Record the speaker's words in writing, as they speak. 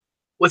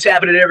What's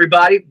happening,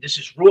 everybody? This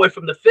is Roy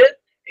from the Fifth,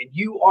 and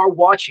you are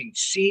watching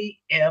CMS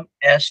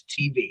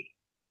TV.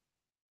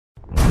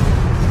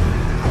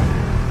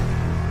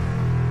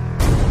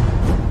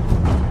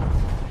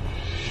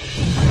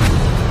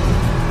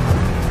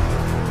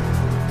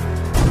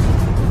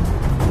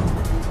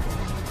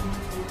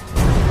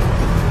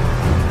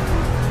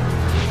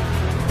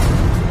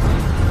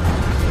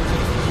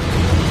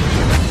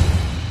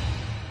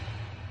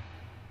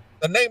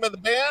 The name of the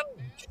band,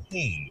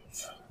 Cave.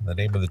 The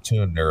name of the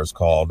tune there is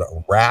called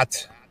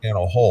Rat in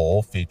a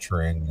Hole,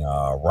 featuring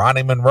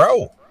Ronnie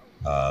Monroe,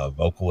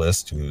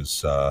 vocalist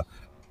who's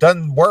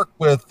done work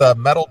with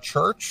Metal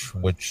Church,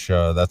 which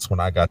that's when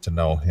I got to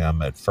know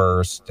him at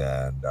first.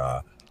 And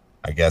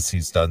I guess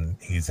he's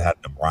had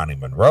the Ronnie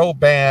Monroe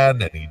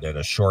band, and he did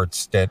a short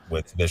stint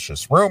with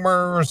Vicious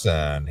Rumors,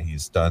 and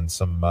he's done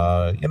some,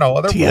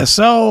 other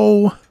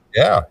TSO. Work.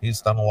 Yeah, he's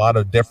done a lot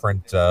of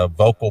different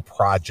vocal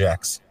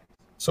projects.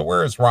 So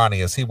where is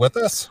Ronnie? Is he with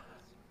us?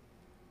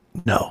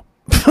 No.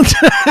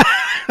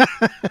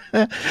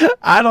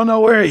 I don't know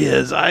where he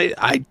is. I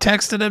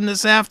texted him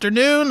this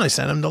afternoon. I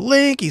sent him the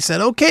link. He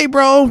said, okay,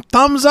 bro,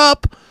 thumbs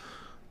up.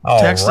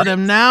 Texted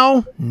him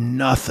now.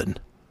 Nothing.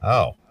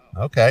 Oh,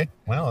 okay.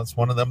 Well, it's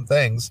one of them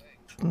things.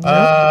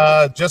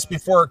 Just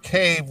before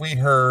Cave, we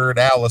heard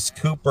Alice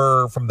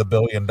Cooper from the $1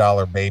 Billion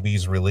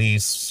Babies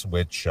release,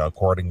 which,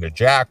 according to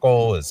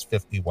Jackal, is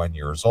 51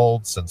 years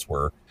old, since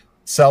we're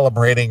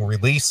celebrating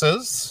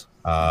releases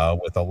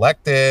with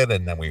Elected.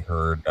 And then we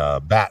heard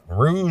Baton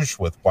Rouge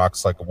with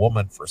Walks Like a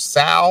Woman for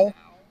Sal.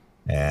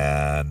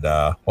 And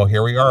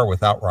here we are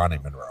without Ronnie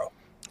Monroe.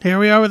 Here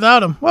we are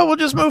without him. Well, we'll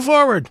just move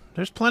forward.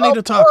 There's plenty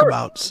to talk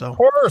about. So of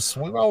course,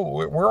 we're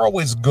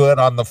always good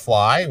on the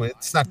fly.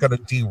 It's not going to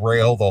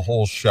derail the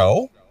whole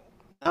show.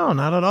 No,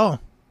 not at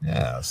all.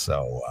 Yeah.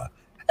 So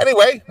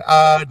anyway,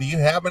 do you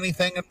have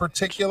anything in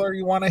particular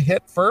you want to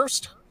hit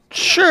first?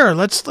 Sure.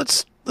 Let's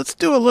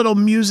do a little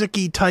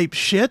music-y type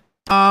shit.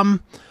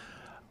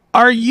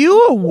 Are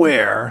you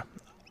aware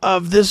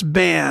of this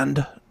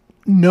band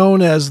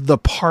known as The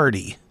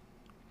Party?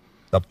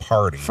 The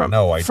Party? From the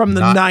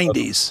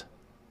 90s.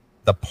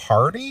 The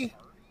Party?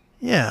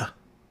 Yeah.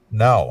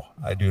 No,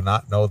 I do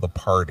not know The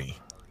Party.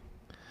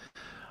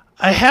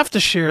 I have to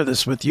share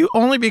this with you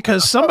only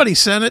because somebody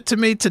sent it to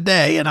me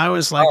today, and I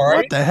was like,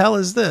 What the hell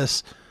is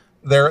this?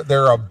 They're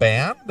a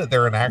band?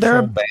 They're an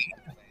actual band?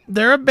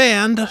 They're a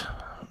band.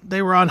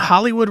 They were on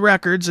Hollywood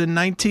Records in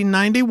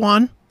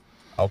 1991.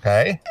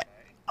 Okay.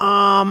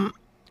 And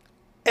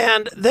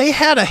they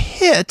had a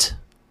hit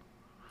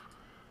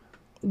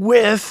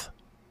with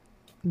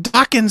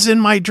Dawkins in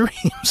My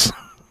Dreams.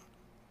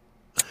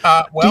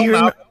 Now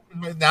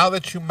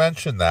that you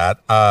mention that,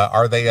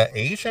 are they an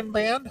Asian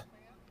band?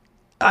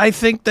 I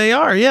think they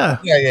are, yeah.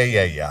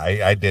 Yeah.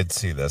 I did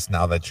see this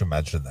now that you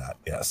mentioned that,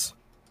 yes.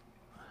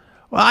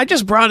 Well, I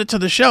just brought it to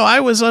the show.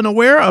 I was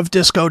unaware of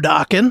Disco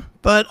Dawkins,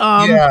 but...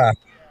 Yeah,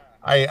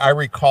 I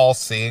recall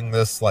seeing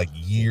this like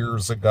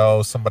years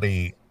ago.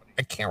 Somebody,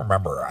 I can't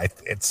remember.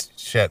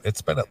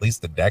 It's been at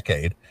least a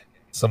decade.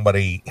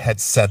 Somebody had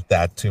sent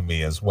that to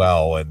me as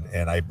well,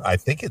 and I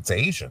think it's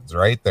Asians,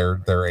 right?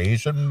 They're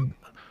Asian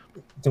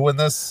doing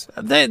this.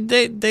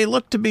 They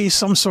look to be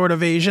some sort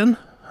of Asian.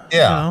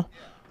 Yeah. You know?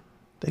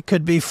 They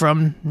could be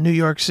from New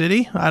York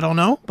City. I don't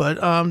know,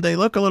 but they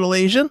look a little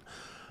Asian.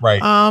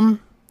 Right.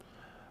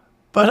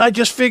 But I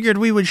just figured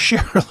we would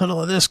share a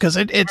little of this because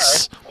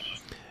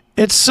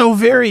it's so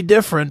very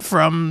different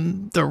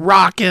from the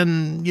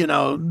rockin',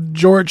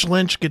 George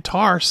Lynch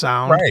guitar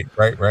sound.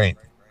 Right.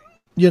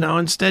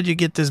 Instead you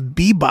get this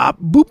bebop,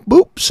 boop,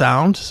 boop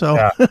sound. So,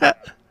 yeah.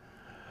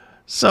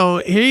 So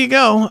here you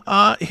go.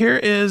 Here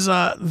is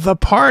The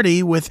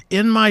Party with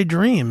In My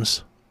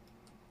Dreams.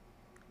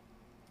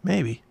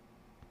 Maybe.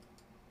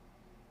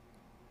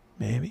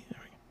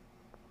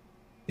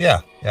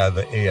 Yeah. I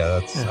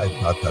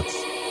thought that's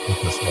what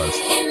this was.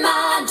 In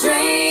my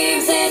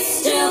dreams, it's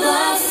still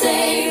the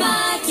same.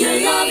 Your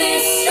love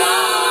is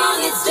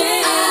strong, it still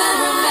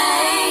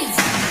remains.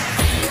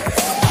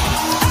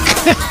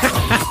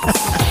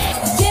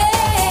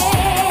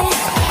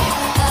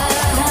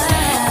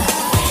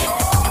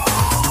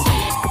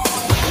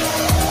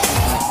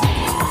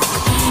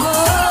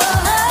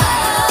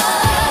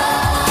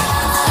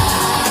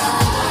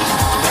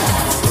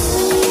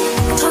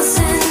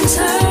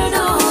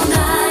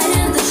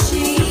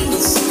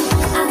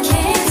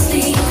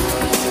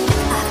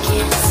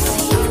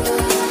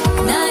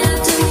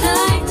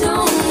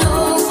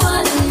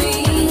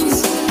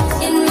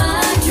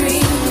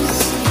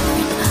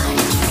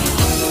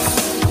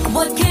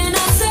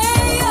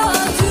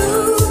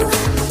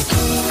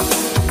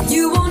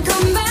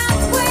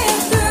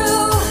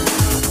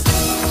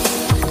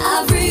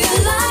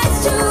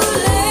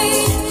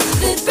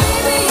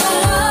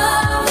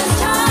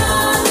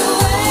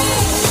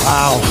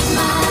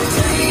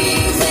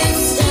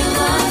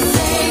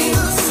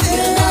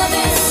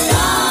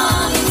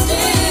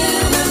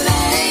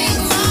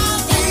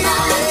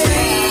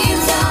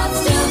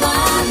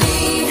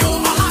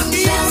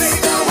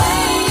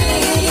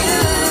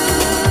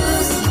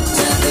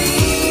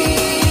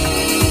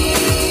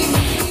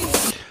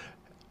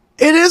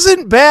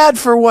 isn't bad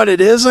for what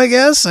it is, I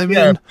guess. I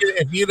Yeah, mean,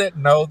 if you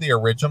didn't know the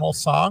original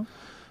song,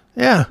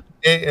 yeah.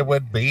 it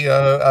would be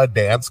a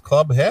dance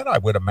club hit, I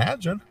would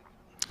imagine.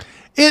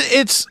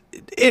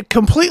 It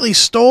completely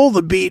stole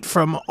the beat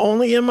from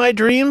 "Only in My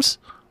Dreams."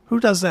 Who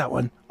does that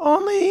one?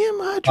 Only in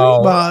my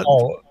dreams.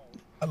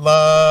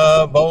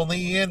 Love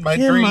only in my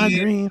In my dreams.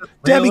 dream. Real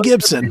Debbie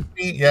Gibson.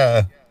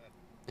 Yeah.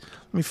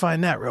 Let me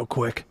find that real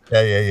quick.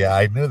 Yeah.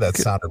 I knew that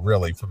sounded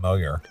really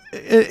familiar.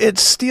 It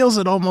steals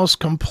it almost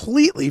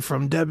completely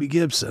from Debbie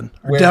Gibson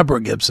or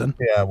Deborah Gibson.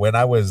 Yeah, when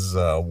I was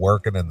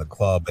working in the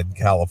club in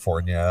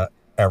California,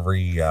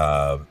 every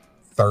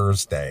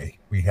Thursday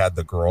we had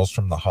the girls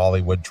from the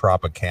Hollywood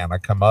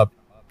Tropicana come up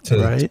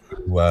to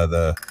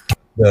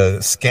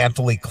the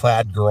scantily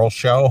clad girl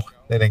show.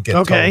 They didn't get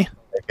totally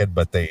naked,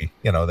 but they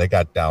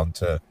got down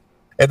to,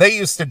 and they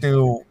used to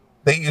do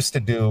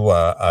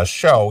a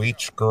show.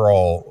 Each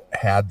girl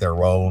had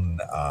their own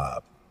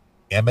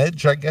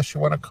image, I guess you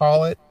want to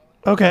call it.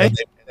 Okay. And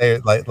they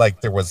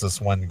like there was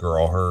this one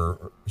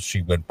girl,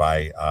 she went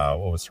by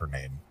what was her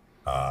name?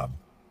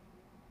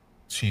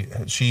 She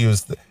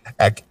used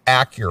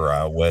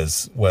Acura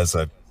was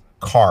a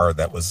car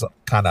that was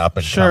kind of up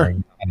and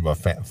coming, kind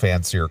of a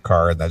fancier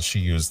car, and that she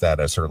used that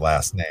as her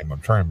last name.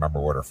 I'm trying to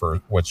remember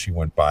what she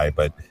went by,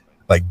 but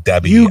like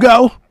Debbie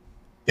Hugo.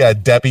 Yeah,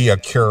 Debbie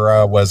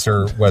Acura was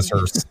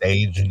her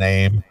stage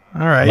name.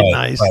 All right,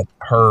 nice. But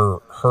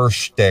her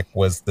shtick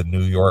was the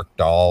New York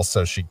Doll,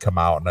 so she'd come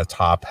out in a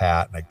top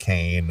hat and a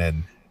cane,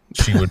 and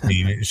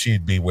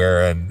she'd be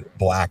wearing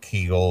black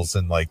heels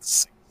and like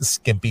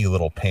skimpy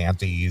little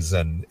panties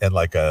and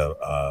like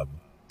a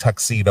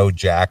tuxedo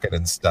jacket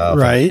and stuff.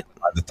 Right. And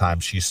by the time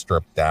she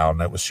stripped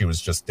down, she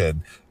was just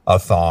in a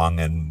thong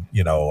and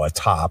a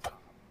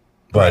top.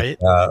 But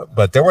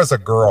but there was a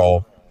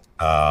girl.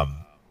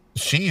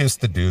 She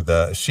used to do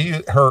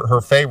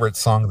her favorite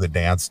song to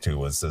dance to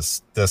was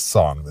this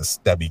song, this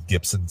Debbie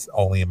Gibson's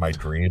 "Only in My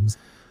Dreams."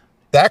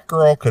 That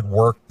girl could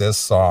work this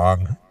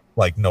song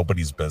like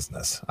nobody's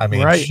business. I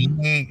mean,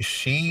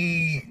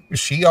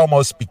 she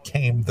almost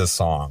became the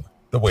song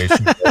the way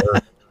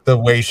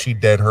she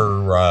did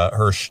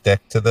her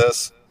shtick to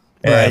this.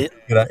 And,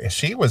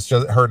 she was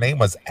her name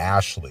was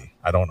Ashley.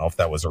 I don't know if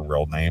that was a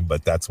real name,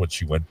 but that's what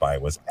she went by,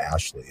 was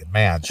Ashley. And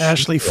man,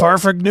 Ashley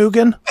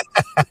Farfagnugan.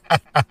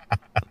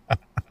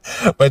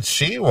 But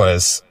she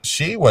was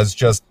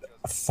just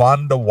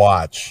fun to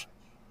watch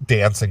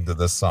dancing to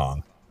this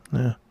song.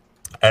 Yeah.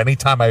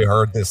 Anytime I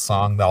heard this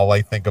song, all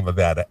I think of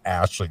that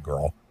Ashley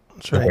girl.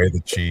 That's the way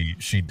that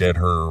she did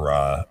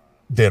her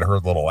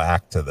little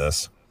act to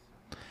this.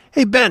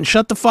 Hey Ben,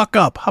 shut the fuck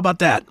up. How about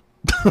that?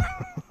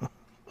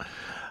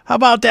 How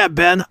about that,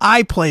 Ben?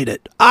 I played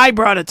it. I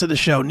brought it to the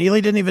show.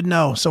 Neeley didn't even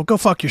know, so go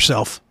fuck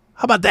yourself.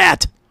 How about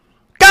that?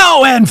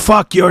 Go and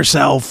fuck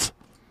yourself.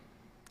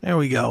 There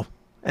we go.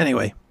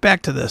 Anyway,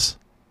 back to this.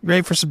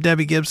 Ready for some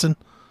Debbie Gibson?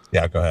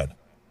 Yeah, go ahead.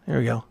 Here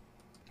we go.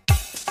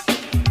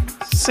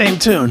 Same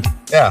tune.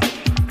 Yeah.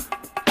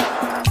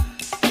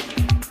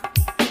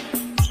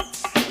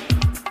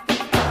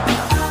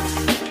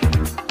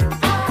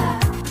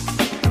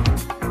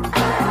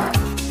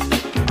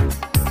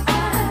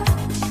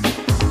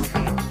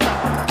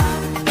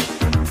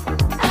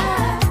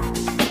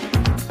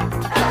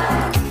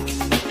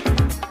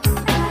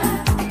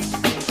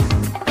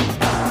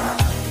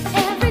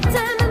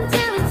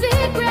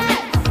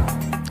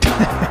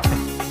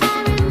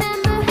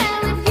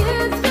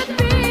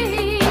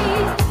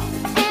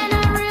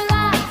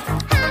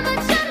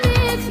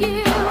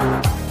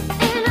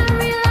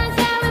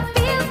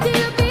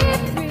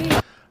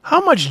 How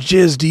much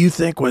jizz do you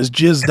think was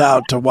jizzed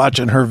out to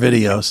watching her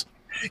videos?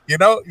 You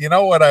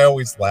know what I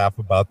always laugh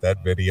about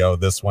that video,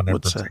 this one in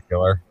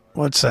particular?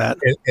 What's that?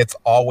 It's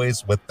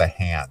always with the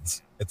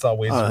hands. It's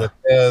always with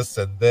this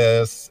and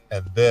this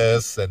and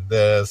this and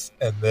this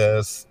and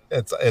this.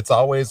 It's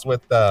always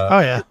with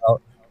the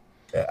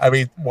I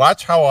mean,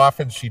 watch how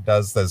often she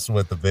does this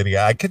with the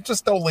video. I could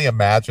just only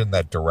imagine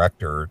that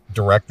director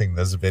directing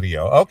this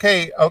video.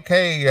 Okay,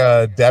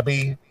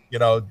 Debbie,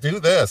 do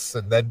this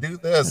and then do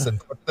this and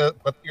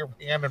put your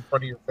hand in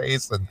front of your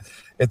face, and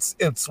it's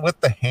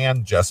with the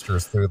hand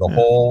gestures through the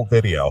whole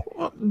video.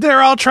 Well,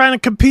 they're all trying to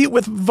compete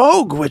with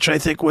Vogue, which I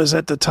think was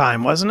at the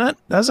time, wasn't it?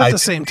 That was at the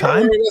same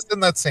time. It was in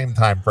that same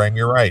time frame.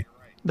 You're right.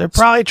 They're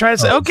probably trying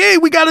to say, okay,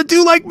 we got to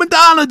do like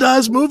Madonna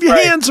does, move your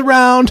hands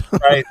around.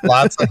 Right,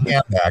 lots of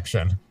hand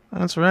action.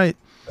 That's right.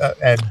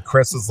 And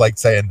Chris is like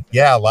saying,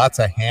 yeah, lots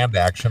of hand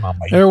action on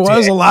my There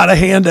was a lot of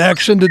hand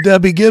action to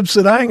Debbie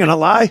Gibson, I ain't gonna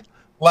lie.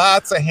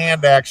 Lots of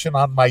hand action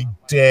on my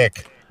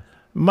dick.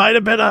 Might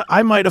have been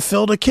I might have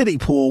filled a kiddie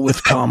pool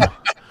with cum.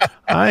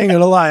 I ain't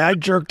gonna lie, I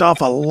jerked off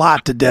a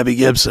lot to Debbie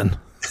Gibson.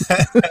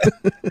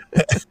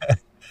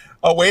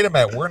 Oh, wait a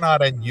minute. We're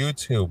not on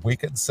YouTube. We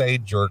can say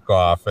jerk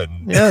off.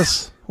 And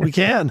yes, we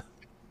can.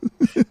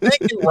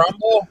 Thank you,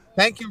 Rumble.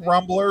 Thank you,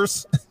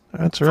 Rumblers.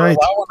 That's right. For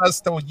allowing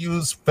us to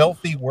use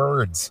filthy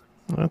words.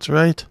 That's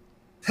right.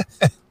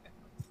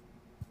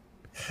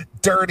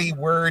 Dirty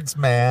words,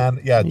 man.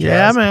 Yeah,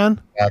 yeah,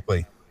 man.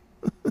 Exactly.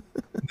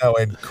 No,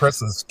 in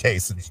Chris's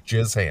case, it's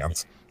jizz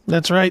hands.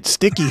 That's right,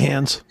 sticky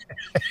hands.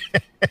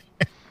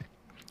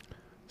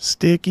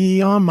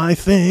 Sticky on my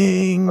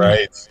thing.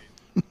 Right.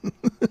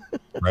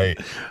 Right.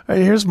 All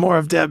right, here's more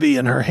of Debbie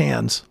and her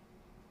hands.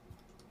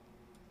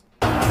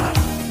 Now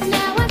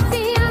I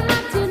see I'm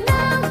up to no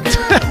good.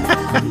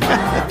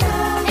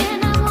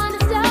 And I wanna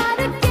start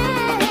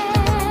again.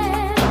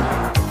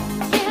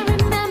 Can't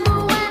remember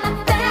when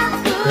I felt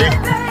good,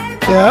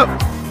 baby. Yep.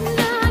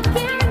 Now I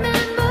can't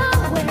remember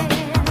when.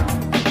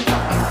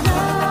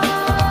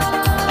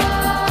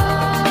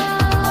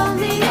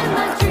 Only in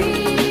my dreams,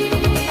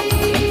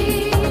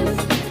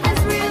 as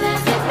real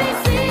as it may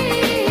seem,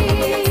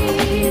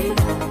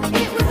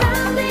 it was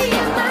only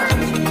in my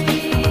dreams.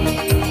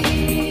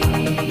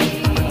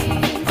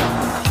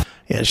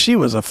 Yeah, she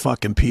was a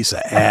fucking piece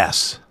of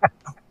ass.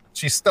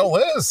 She still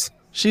is.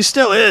 She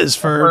still is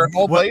For for an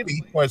old what-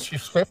 lady. Well,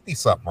 she's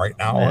 50-something right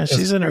now. Yeah, It's-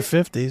 she's in her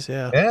 50s,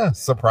 yeah. Yeah,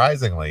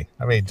 surprisingly.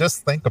 I mean,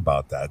 just think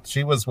about that.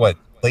 She was, what,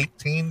 late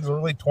teens,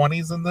 early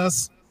 20s in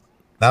this?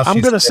 Now I'm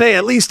she's going to say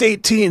at least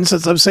 18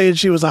 since I'm saying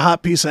she was a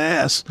hot piece of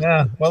ass.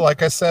 Yeah, well,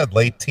 like I said,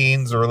 late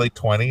teens, early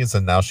 20s,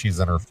 and now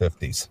she's in her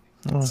 50s.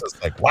 Oh. It's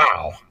just like,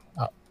 wow.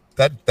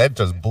 That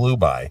just blew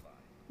by.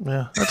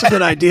 Yeah, that's a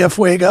good idea,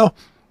 Fuego.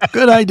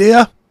 Good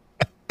idea.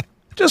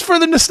 Just for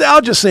the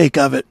nostalgia sake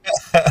of it.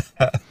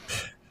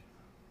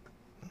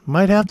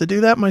 Might have to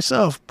do that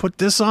myself. Put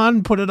this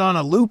on, put it on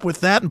a loop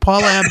with that and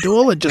Paula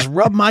Abdul and just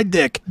rub my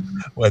dick.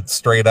 What,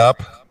 straight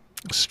up?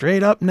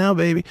 Straight up now,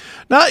 baby.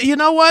 Now, you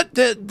know what?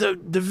 The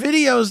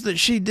videos that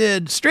she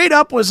did, Straight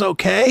Up was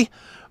okay,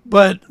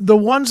 but the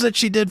ones that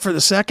she did for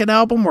the second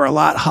album were a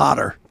lot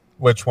hotter.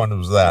 Which one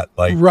was that?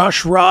 Like,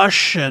 Rush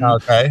Rush and,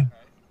 okay.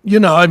 you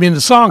know, I mean,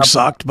 the song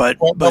sucked, but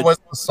What was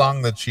the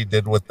song that she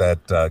did with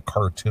that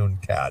cartoon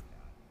cat?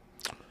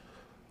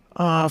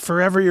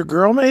 Forever Your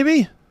Girl,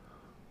 maybe?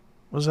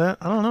 Was that?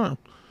 I don't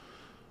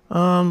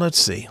know. Let's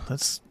see.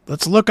 Let's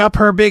look up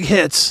her big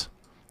hits.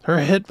 Her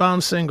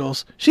hit-bound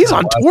singles. She's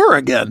on tour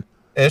again.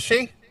 Is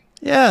she?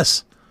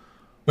 Yes.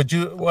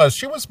 Well,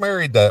 she was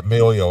married to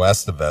Emilio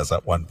Estevez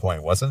at one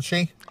point, wasn't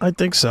she? I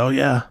think so,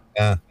 yeah.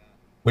 Yeah.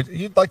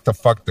 You'd like to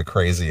fuck the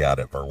crazy out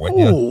of her, wouldn't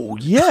you? Oh,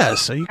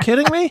 yes. Are you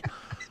kidding me?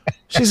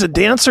 She's a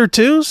dancer,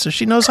 too, so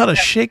she knows how to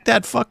shake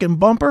that fucking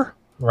bumper.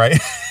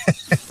 Right?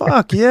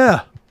 Fuck,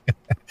 yeah.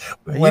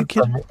 We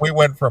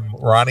went from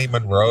Ronnie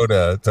Monroe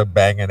to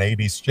banging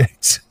 80s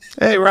chicks.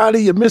 Hey, Roddy,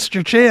 you missed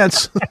your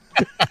chance.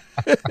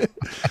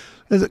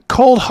 Is it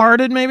Cold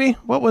Hearted, maybe?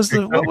 What was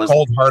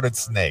Cold Hearted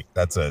Snake?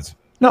 That's it.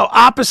 No,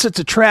 Opposites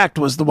Attract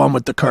was the one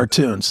with the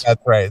cartoons.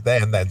 That's right.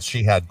 And then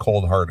she had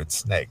Cold Hearted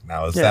Snake.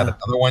 Now, is that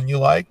another one you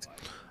liked?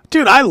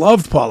 Dude, I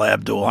loved Paula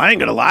Abdul. I ain't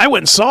gonna lie. I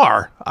went and saw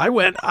her.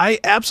 I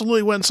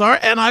absolutely went and saw her,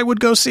 and I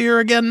would go see her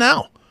again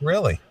now.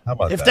 Really? How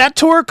about If that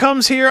tour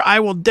comes here,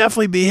 I will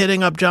definitely be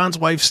hitting up John's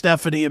wife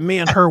Stephanie, and me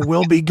and her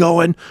will be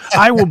going.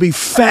 I will be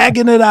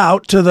fagging it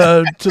out to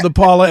the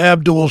Paula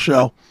Abdul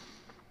show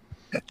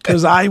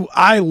because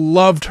I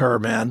loved her,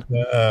 man.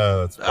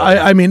 That's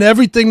I mean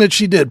everything that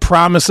she did.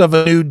 Promise of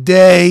a New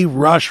Day,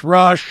 Rush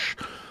Rush,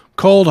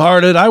 Cold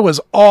Hearted. I was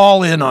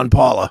all in on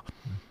Paula.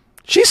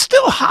 She's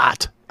still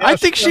hot. Yeah, I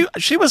think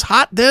she was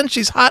hot then.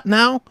 She's hot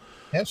now.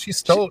 Yeah, she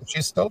still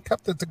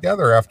kept it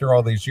together after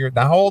all these years.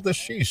 Now, how old is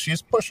she?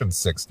 She's pushing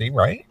 60,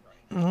 right?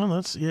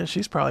 Well,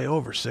 she's probably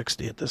over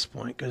 60 at this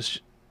point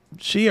because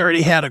she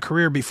already had a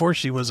career before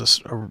she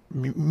was a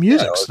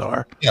music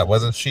star. Yeah,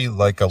 wasn't she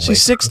like a?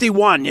 She's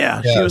 61.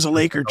 Yeah, she was a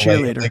Laker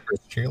cheerleader. Lakers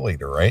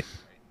cheerleader, right?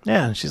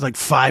 Yeah, she's like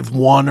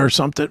 5'1" or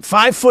something,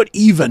 5 foot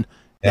even.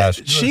 Yeah,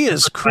 she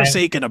is Chris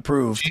Aiken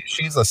approved.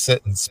 She's a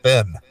sit and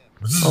spin.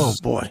 Oh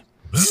boy.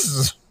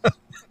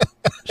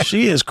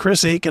 She is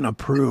Chris Aiken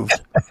approved.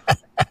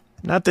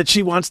 Not that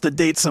she wants to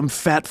date some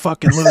fat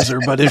fucking loser,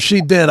 but if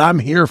she did, I'm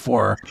here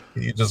for her.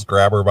 You just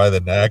grab her by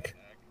the neck.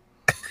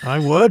 I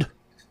would.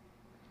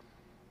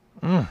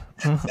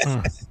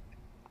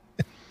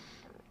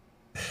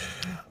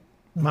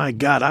 My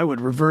God, I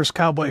would reverse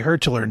cowboy her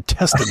till her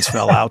intestines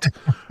fell out.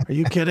 Are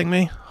you kidding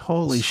me?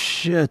 Holy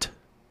shit.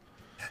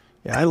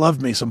 Yeah, I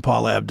loved me some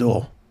Paula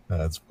Abdul.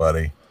 That's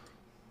funny.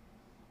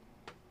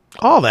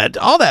 All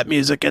that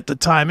music at the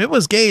time, it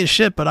was gay as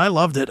shit, but I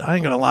loved it. I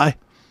ain't gonna lie.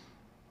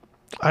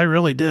 I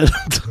really did.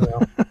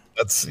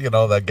 That's,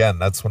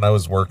 that's when I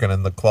was working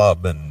in the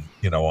club and,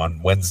 on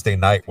Wednesday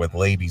night with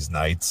ladies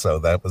night. So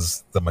that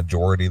was the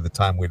majority of the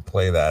time we'd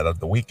play that. On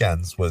the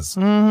weekends was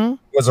a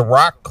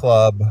rock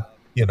club,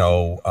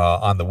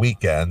 on the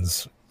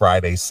weekends,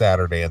 Friday,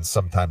 Saturday, and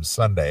sometimes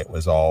Sunday. It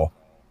was all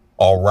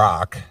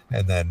rock.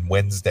 And then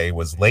Wednesday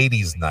was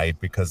ladies night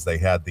because they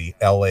had the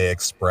LA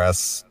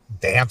Express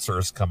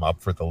dancers come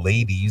up for the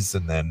ladies.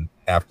 And then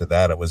after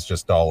that, it was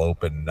just all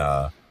open,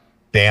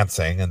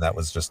 dancing, and that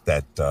was just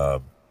that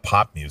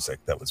pop music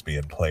that was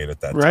being played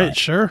at that time. Right,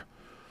 sure.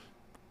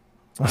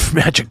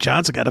 Magic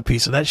Johnson got a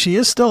piece of that. She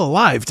is still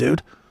alive,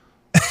 dude.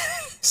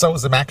 So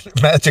was the Magic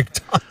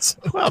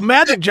Johnson. Well,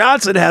 Magic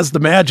Johnson has the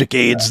magic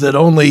aids that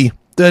only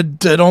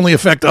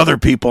affect other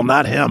people,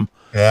 not him.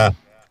 Yeah.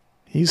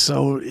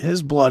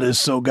 His blood is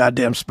so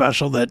goddamn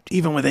special that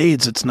even with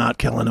AIDS, it's not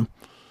killing him.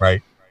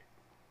 Right.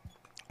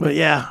 But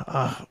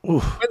yeah,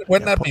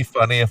 Wouldn't that be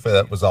funny if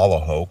that was all a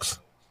hoax?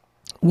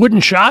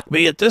 wouldn't shock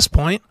me at this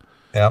point.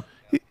 Yeah.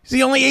 He's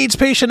the only AIDS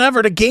patient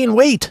ever to gain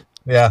weight.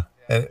 Yeah.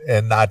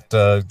 And not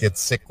get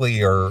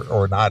sickly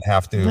or not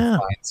have to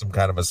find some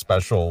kind of a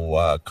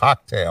special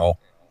cocktail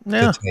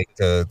to take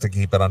to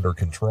keep it under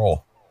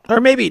control. Or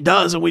maybe he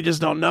does and we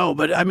just don't know.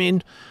 But I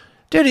mean,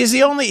 dude, he's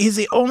the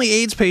only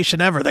AIDS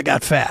patient ever that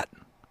got fat.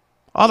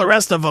 All the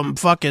rest of them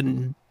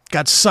fucking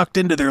got sucked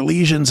into their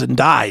lesions and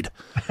died.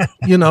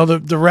 You know,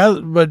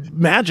 but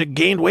Magic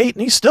gained weight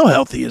and he's still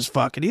healthy as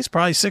fuck. And he's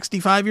probably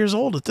 65 years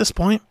old at this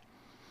point.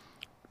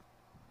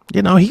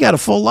 You know, he got a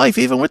full life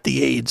even with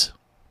the AIDS.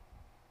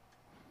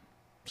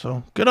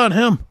 So good on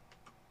him.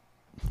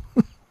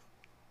 What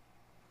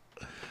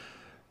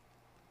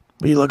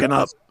are you looking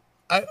up?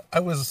 I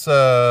was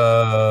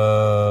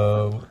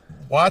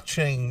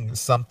watching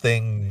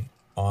something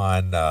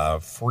on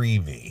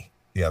Freevee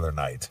the other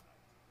night,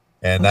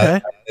 and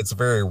it's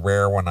very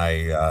rare when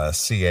I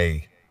see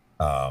a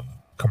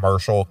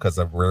commercial because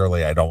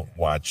I don't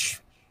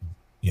watch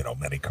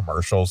many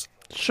commercials.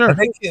 Sure.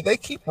 And they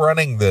keep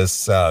running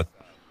this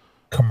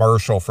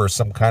commercial for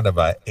some kind of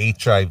a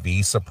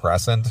HIV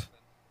suppressant.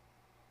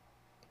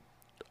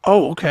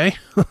 Oh, okay.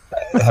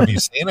 Have you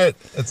seen it?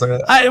 It's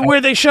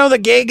where they show the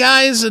gay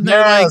guys and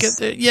they're like,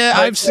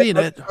 I've seen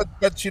it.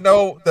 But you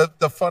know,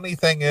 the funny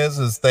thing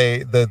is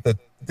the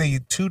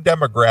two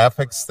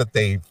demographics that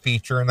they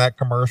feature in that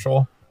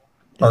commercial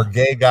are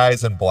gay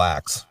guys and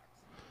blacks.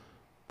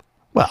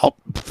 Well,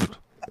 I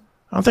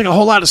don't think a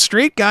whole lot of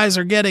straight guys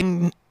are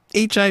getting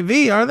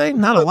HIV, are they?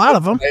 Not a lot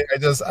of them.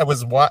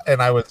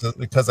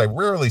 Because I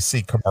rarely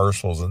see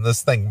commercials, and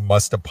this thing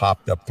must have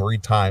popped up 3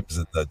 times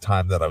at the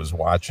time that I was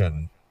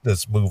watching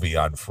this movie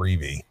on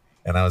Freevee,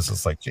 and I was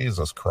just like,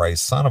 Jesus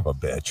Christ, son of a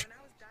bitch.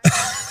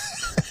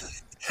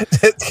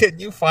 Can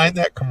you find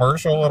that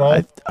commercial at all?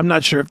 I'm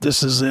not sure if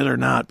this is it or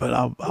not, but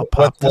I'll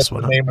pop this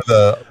one up. What's the name of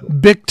the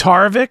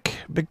Biktarvik?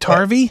 I'm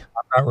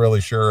not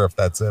really sure if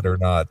that's it or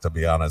not, to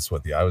be honest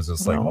with you. I was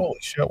just like, holy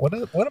shit, what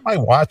am I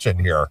watching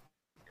here?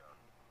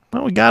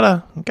 Well, we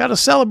gotta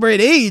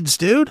celebrate AIDS,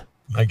 dude.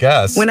 I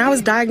guess. When I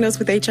was diagnosed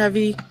with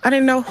HIV, I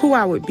didn't know who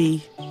I would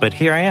be. But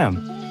here I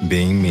am,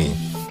 being me.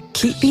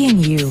 Keep being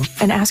you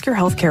and ask your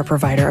healthcare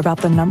provider about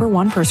the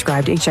 #1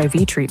 prescribed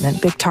HIV treatment,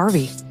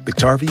 Biktarvy.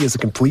 Biktarvy is a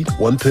complete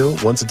one-pill,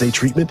 once-a-day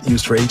treatment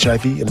used for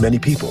HIV in many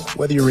people,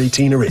 whether you're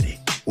 18 or 80.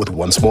 With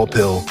one small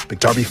pill,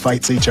 Biktarvy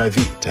fights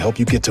HIV to help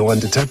you get to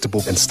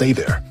undetectable and stay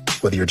there,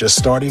 whether you're just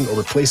starting or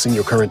replacing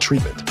your current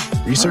treatment.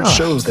 Research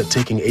shows that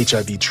taking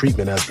HIV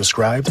treatment as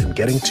prescribed and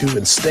getting to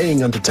and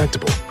staying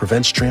undetectable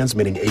prevents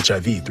transmitting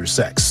HIV through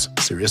sex.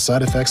 Serious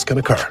side effects can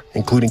occur,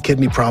 including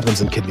kidney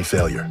problems and kidney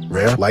failure.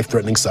 Rare,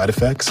 life-threatening side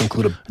effects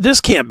include This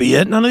can't be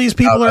it. None of these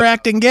people are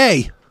acting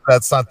gay.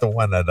 That's not the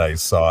one that I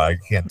saw. I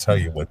can't tell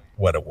you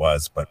what it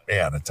was, but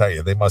man, I tell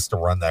you, they must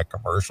have run that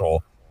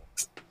commercial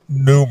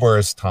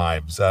numerous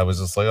times. I was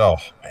just like, oh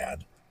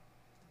man.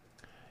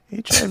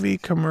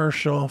 HIV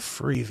commercial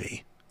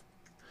Freevee.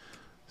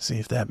 See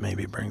if that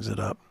maybe brings it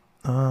up.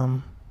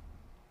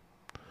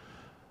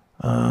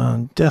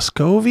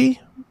 Descovy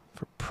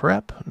for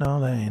PrEP. No,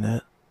 that ain't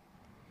it.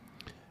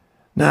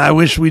 Nah, I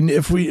wish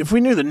if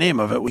we knew the name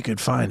of it, we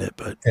could find it.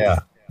 But yeah,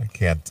 I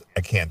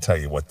can't tell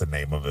you what the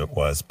name of it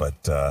was, but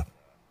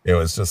it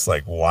was just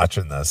like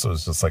watching this. It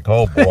was just like,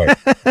 oh boy.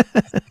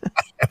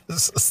 It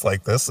was just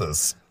like this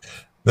is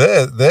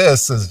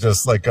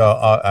just like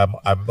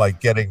I'm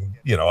like getting,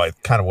 I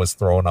kind of was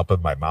throwing up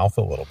in my mouth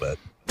a little bit.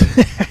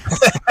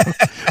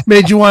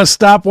 Made you want to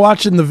stop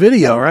watching the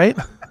video, right?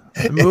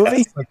 The movie.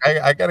 Yeah, like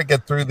I got to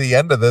get through the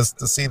end of this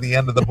to see the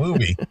end of the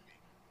movie.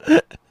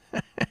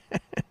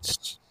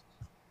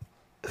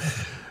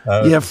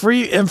 Yeah,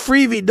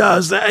 Freevee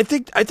does. I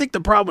think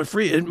the problem with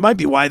Freevee, it might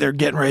be why they're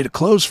getting ready to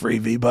close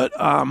Freevee, but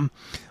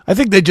I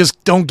think they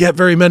just don't get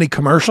very many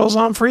commercials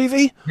on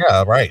Freevee.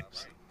 Yeah, right.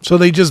 So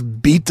they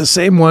just beat the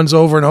same ones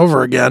over and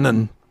over again,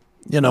 and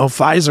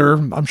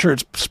Pfizer. I'm sure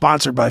it's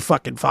sponsored by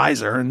fucking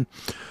Pfizer, and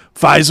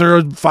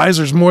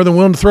Pfizer's more than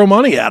willing to throw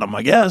money at them,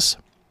 I guess.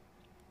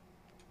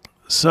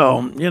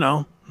 So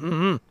yeah,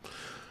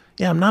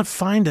 I'm not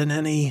finding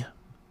any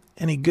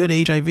good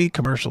HIV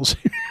commercials.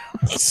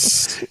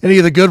 Any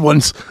of the good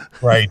ones,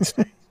 right?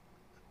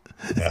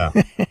 Yeah.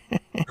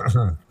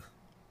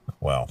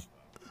 Well,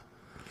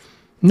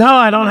 no,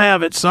 I don't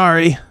have it.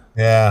 Sorry.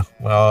 Yeah.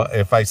 Well,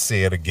 if I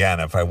see it again,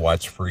 if I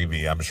watch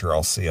Freevee, I'm sure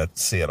I'll see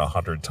it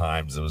 100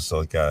 times. It was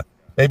like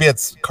maybe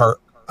it's Cabenuva.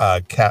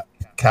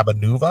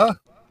 Cabenuva.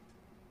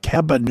 Cabenuva.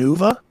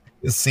 Cabenuva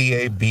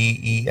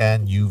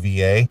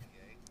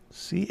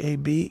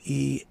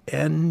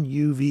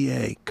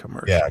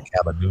commercial. Yeah,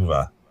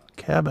 Cabenuva.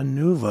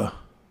 Cabenuva.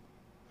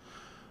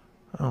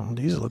 Oh,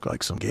 these look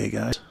like some gay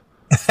guys.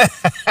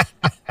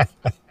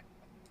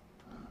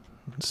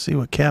 Let's see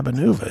what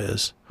Cabenuva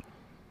is.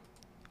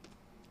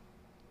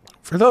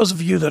 For those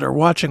of you that are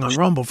watching on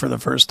Rumble for the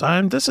first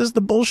time, this is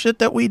the bullshit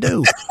that we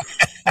do.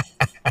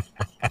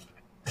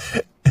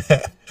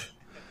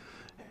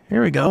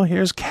 Here we go.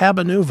 Here's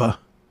Cabanuva.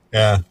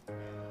 Yeah.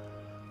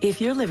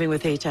 If you're living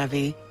with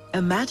HIV,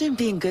 imagine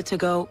being good to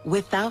go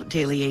without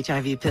daily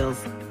HIV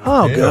pills.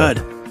 Oh, Ew.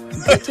 good.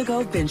 Good to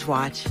go binge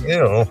watch.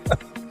 Ew.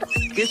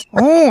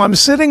 Oh, I'm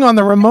sitting on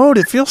the remote.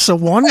 It feels so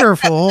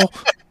wonderful.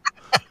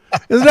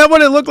 Isn't that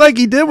what it looked like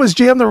he did, was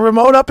jam the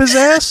remote up his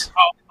ass?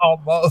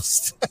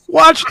 Almost.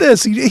 Watch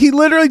this. He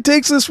literally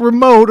takes this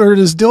remote or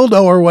this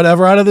dildo or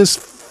whatever out of this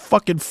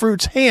fucking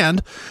fruit's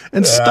hand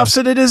and stuffs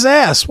it in his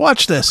ass.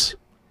 Watch this.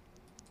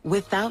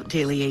 Without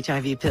daily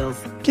HIV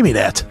pills. Give me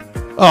that.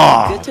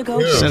 Oh, Good to go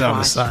sit binge on the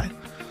watch. side.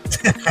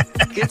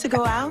 Good to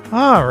go out.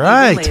 All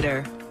right. Even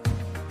later.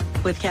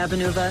 With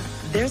Cabanuva,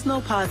 there's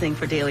no pausing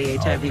for daily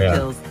HIV yeah.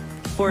 pills.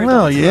 For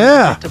Well, adults who are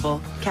yeah.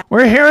 injectable,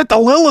 We're here at the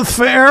Lilith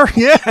Fair.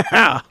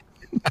 Yeah.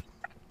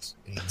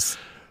 Jeez.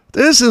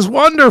 This is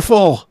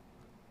wonderful.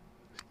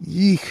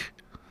 Yeek.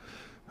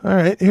 All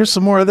right, here's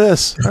some more of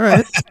this. All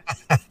right.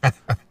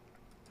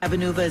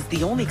 Cabanuva is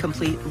the only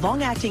complete,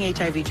 long-acting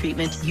HIV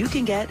treatment you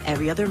can get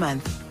every other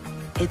month.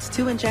 It's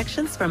 2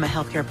 injections from a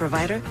healthcare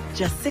provider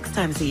just 6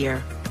 times a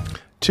year.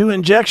 2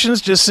 injections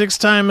just 6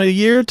 times a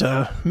year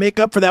to make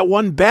up for that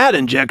one bad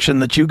injection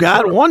that you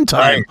got one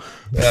time.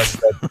 Right.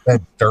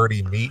 That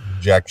dirty meat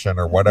injection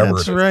or whatever.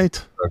 That's it is.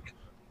 right.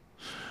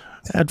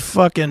 That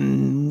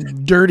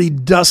fucking dirty,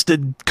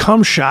 dusted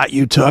cum shot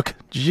you took.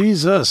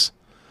 Jesus.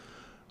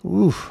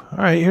 Oof. All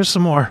right, here's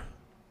some more.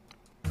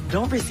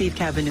 Don't receive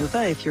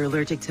Cabanuva if you're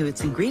allergic to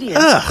its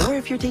ingredients Ugh. or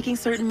if you're taking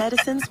certain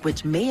medicines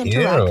which may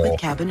interact Ew. with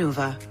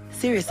Cabanuva.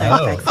 Serious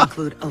side effects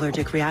include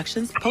allergic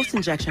reactions,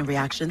 post-injection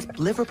reactions,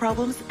 liver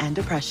problems, and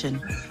depression.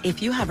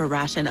 If you have a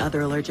rash and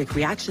other allergic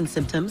reaction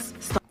symptoms,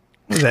 stop.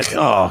 What is that?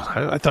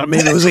 Oh, I thought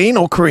maybe it was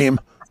anal cream.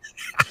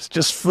 It's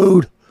just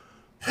food.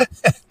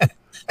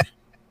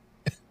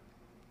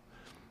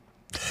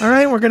 All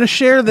right, we're going to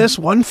share this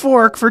 1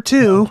 fork for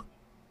 2.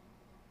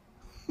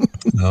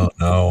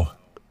 No.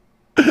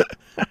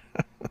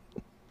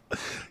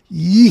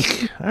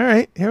 Yeek. All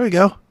right, here we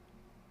go.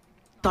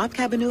 Stop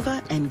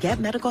Cabanuva and get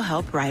medical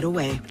help right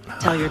away.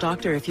 Tell your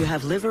doctor if you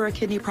have liver or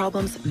kidney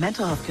problems,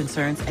 mental health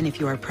concerns, and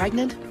if you are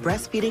pregnant,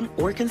 breastfeeding,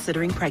 or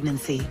considering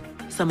pregnancy.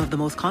 Some of the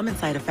most common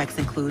side effects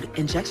include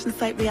injection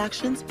site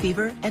reactions,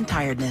 fever, and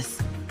tiredness.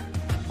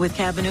 With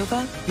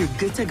Cabanuva, you're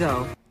good to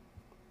go.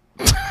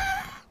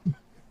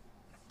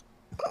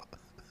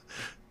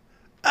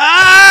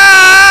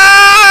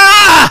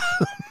 Ah!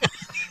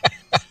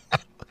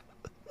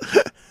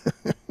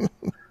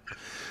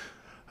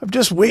 I'm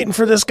just waiting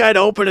for this guy to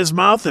open his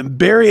mouth and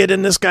bury it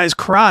in this guy's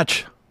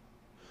crotch.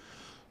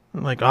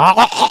 I'm like,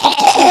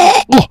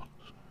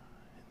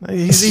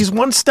 he's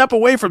one step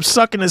away from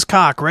sucking his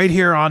cock right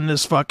here on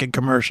this fucking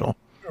commercial.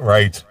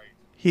 Right.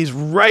 He's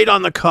right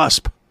on the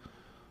cusp.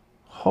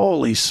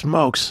 Holy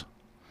smokes.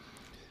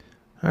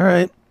 All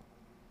right.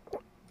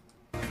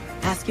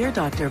 Ask your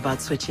doctor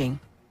about switching.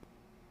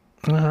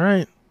 All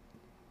right.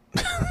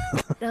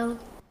 No.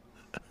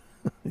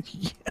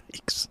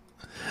 Yikes.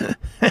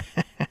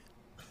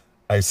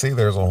 I see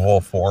there's a whole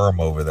forum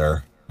over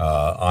there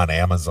on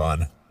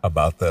Amazon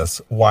about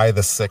this. Why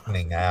the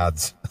sickening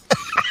ads?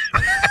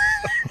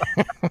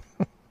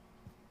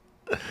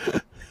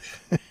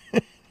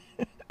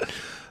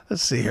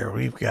 Let's see here.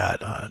 We've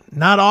got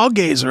not all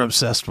gays are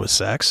obsessed with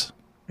sex.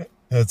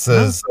 It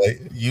says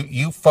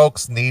you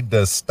folks need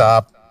to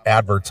stop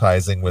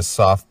advertising with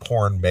soft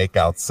porn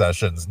makeout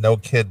sessions. No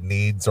kid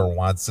needs or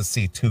wants to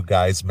see 2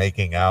 guys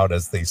making out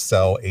as they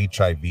sell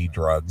HIV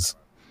drugs.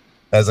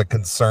 As a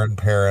concerned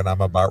parent,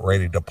 I'm about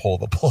ready to pull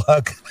the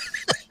plug.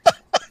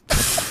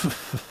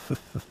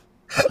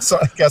 So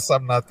I guess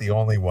I'm not the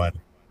only one.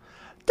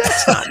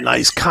 That's not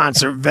nice,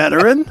 concert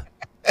veteran.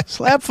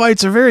 Slap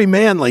fights are very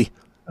manly.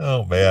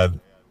 Oh,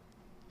 man.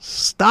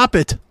 Stop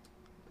it.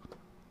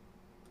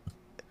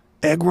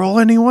 Egg roll,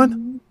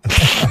 anyone?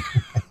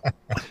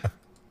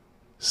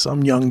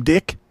 Some young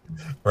dick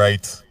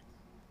Right.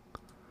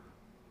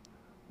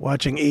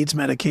 watching AIDS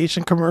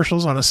medication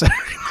commercials on a Saturday.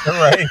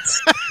 Right.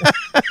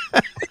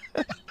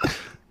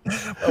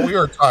 Well, we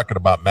were talking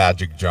about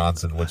Magic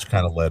Johnson, which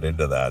kind of led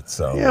into that.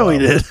 So Yeah, we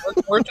did.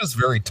 We're just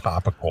very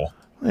topical.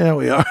 Yeah,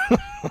 we are.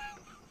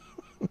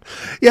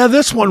 Yeah,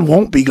 this one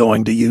won't be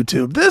going to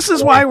YouTube. This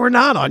is why we're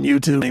not on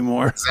YouTube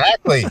anymore.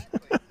 Exactly.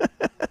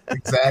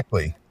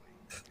 Exactly.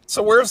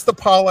 So where's the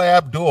Paula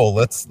Abdul?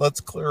 Let's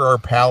clear our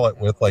palate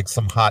with like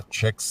some hot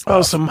chick stuff.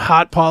 Oh, some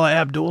hot Paula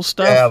Abdul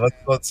stuff? Yeah,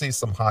 let's see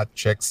some hot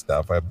chick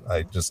stuff.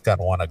 I just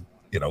kind of want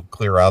to,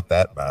 clear out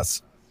that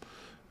mess.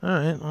 All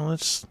right, well,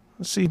 let's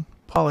see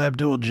Paula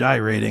Abdul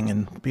gyrating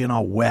and being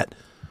all wet.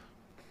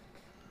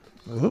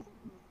 Oop.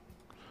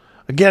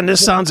 Again,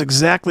 this sounds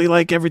exactly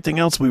like everything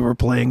else we were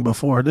playing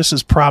before. This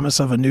is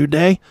Promise of a New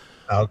Day.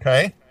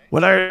 Okay.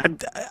 What I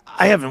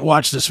haven't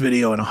watched this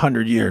video in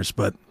 100 years,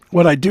 but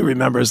what I do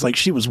remember is like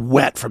she was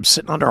wet from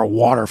sitting under a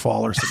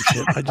waterfall or some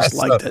shit. I just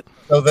liked it.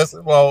 So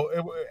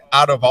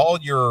out of all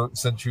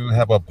since you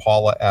have a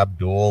Paula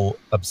Abdul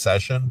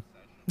obsession,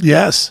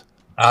 Yes.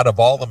 out of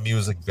all the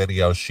music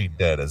videos she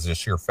did, is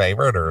this your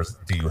favorite, or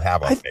do you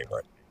have a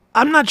favorite?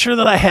 I'm not sure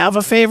that I have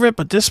a favorite,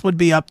 but this would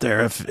be up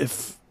there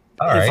if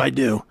I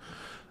do.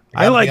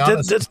 I like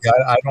this.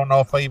 I don't know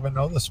if I even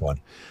know this one.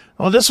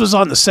 Well, this was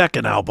on the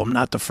second album,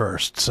 not the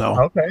first. So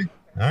okay,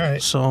 all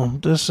right. So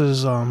this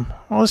is well,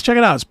 let's check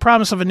it out. It's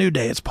 "Promise of a New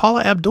Day." It's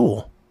Paula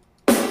Abdul.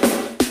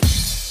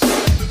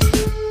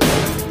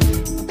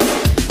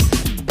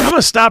 I'm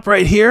gonna stop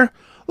right here.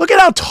 Look at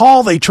how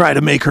tall they try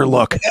to make her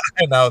look.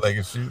 I know.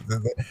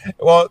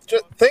 Well,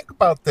 just think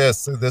about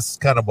this. This is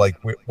kind of like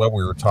what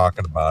we were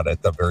talking about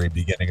at the very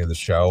beginning of the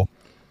show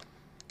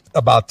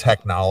about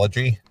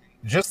technology.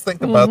 Just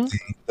think about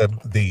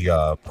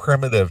the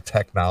primitive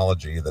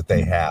technology that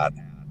they had.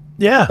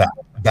 Yeah.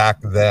 Back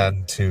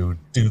then to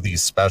do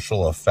these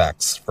special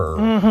effects for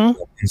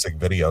music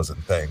videos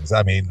and things.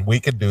 I mean, we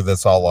can do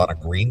this all on a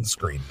green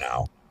screen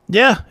now.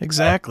 Yeah,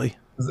 exactly.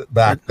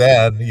 Back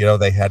then,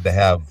 they had to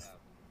have,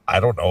 I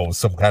don't know,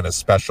 some kind of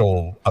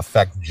special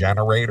effect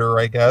generator,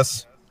 I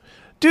guess.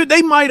 Dude,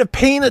 they might have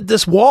painted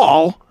this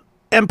wall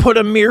and put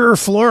a mirror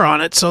floor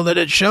on it so that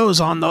it shows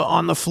on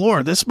the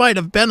floor. This might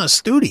have been a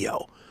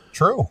studio.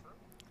 True.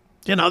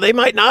 They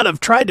might not have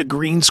tried to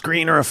green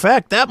screen or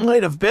effect. That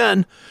might have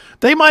been,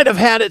 they might have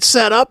had it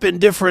set up in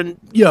different,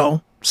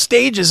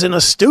 stages in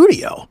a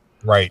studio.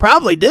 Right.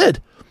 Probably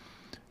did.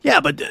 Yeah,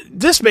 but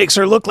this makes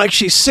her look like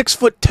she's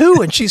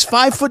 6'2" and she's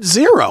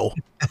 5'0".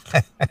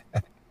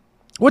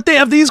 What they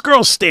have these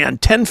girls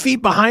stand 10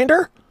 feet behind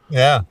her?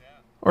 Yeah.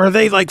 Or are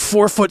they like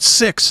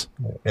 4'6"?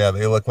 Yeah,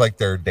 they look like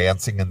they're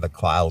dancing in the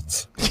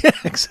clouds. Yeah,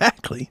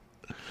 exactly.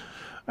 All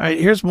right,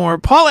 here's more.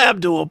 Paula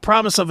Abdul,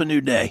 "Promise of a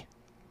New Day."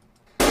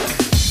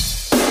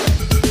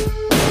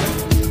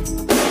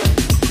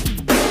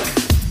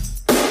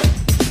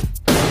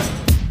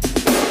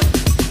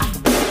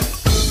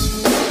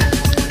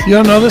 You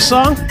don't know this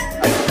song? I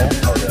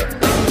don't know that.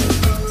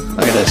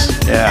 Look at this.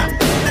 Yeah.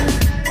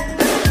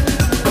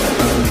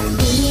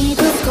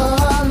 Eagles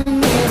calling,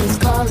 winds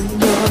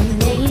calling your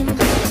name.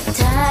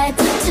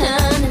 Tides are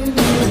turning,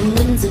 and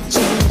winds of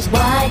change.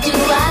 Why do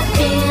I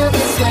feel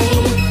this way?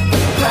 The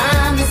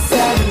promise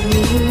of a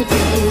new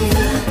day.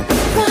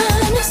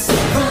 Promise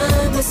of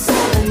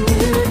a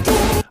new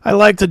day. I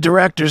like the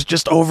director's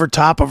just over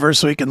top of her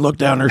so he can look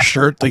down her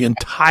shirt the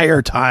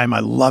entire time. I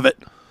love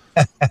it.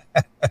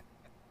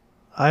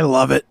 I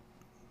love it.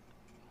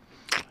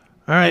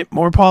 All right,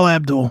 more Paula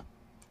Abdul.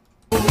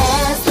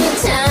 As the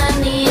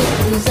tiny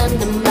moves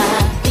under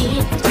my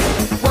feet,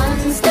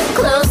 one step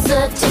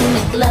closer to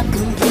make love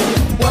complete.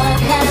 What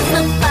has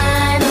the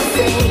final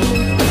say?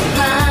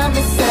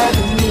 Promise of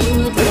a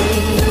new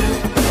day.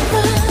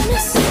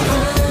 Promise of a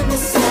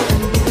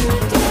new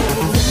day.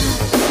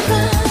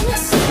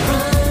 Promise of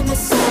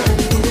a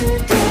new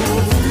day.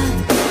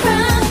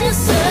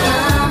 Promise of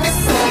a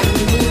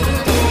new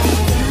day.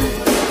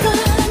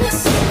 Promise.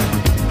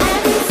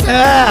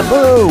 Ah,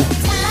 boo.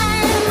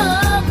 Time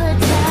over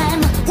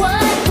time,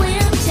 what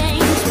will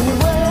change the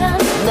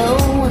world? No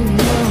one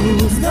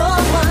knows. No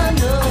one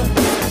knows.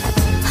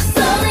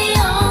 So the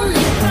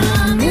only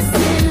promise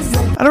is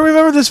I don't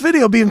remember this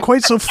video being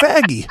quite so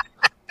faggy.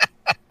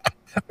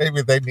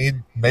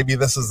 Maybe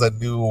this is a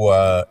new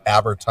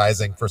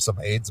advertising for some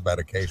AIDS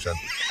medication.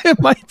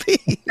 It might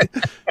be.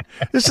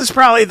 This is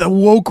probably the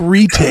woke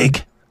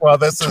retake. Well,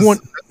 this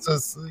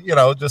is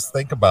just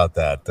think about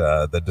that.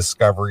 The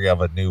discovery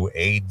of a new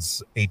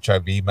AIDS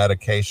HIV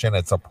medication.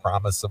 It's a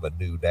promise of a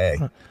new day.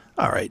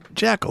 All right,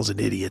 Jackal's an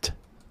idiot.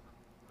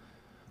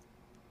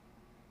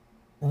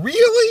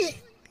 Really?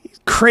 He's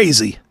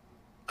crazy.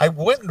 I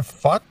wouldn't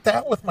fuck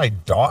that with my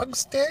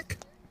dog's dick?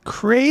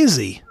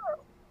 Crazy.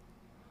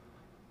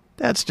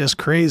 That's just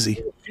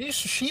crazy.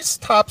 She's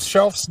top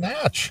shelf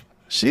snatch.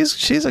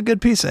 She's a good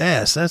piece of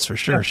ass, that's for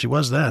sure. She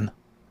was then.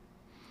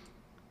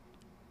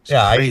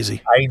 Yeah,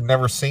 crazy. I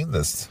never seen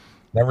this.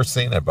 Never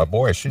seen it, but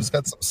boy, she's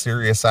got some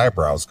serious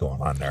eyebrows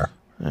going on there.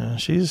 Yeah,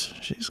 she's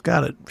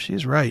got it.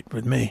 She's right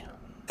with me.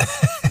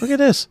 Look at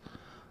this.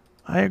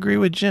 I agree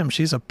with Jim.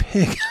 She's a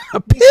pig.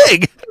 A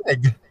pig.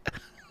 Pig.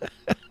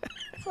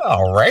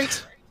 All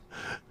right.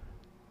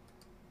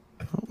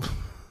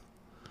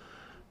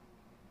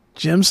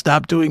 Jim,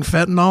 stop doing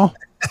fentanyl.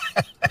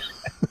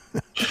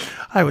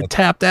 I would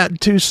tap that in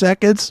 2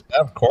 seconds.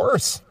 Of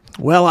course.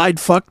 Well, I'd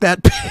fuck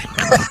that pig.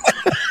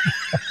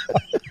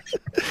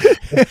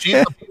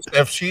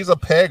 If she's a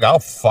pig, I'll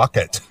fuck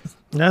it.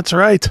 That's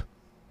right.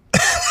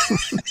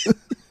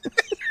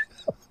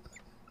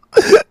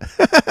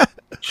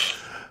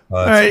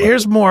 All right,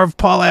 here's more of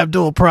Paula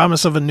Abdul,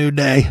 "Promise of a New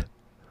Day."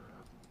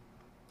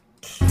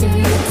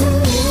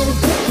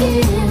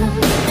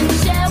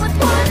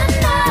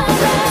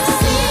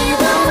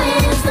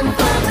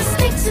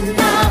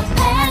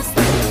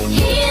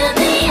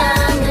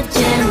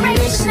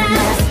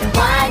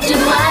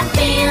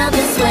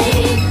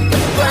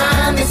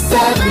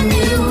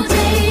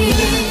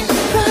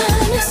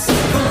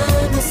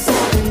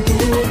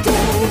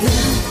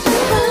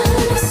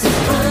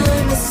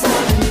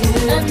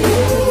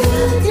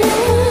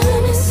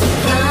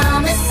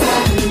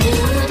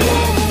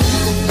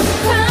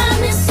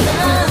 Promise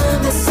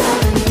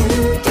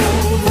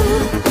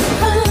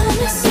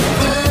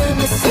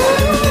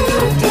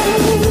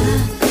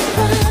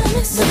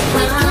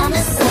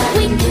promise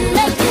we can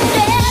make it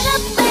better,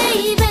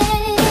 baby.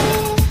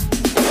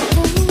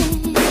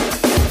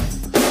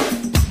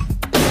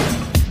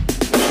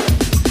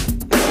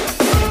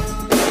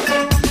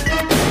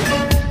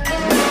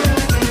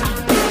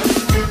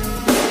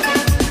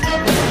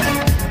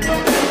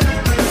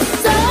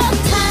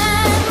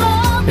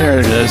 There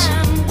it is.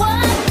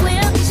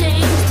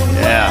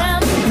 Yeah.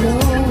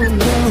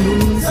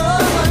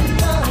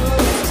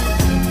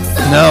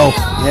 No.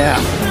 Yeah.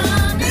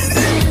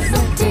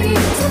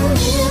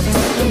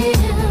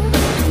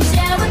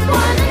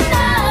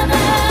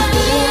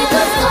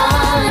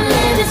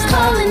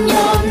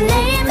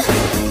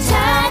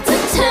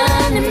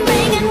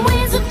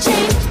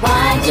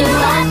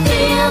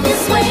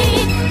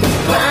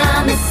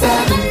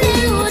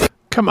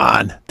 Come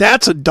on.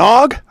 That's a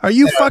dog? Are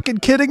you fucking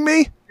kidding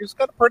me? She's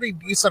got a pretty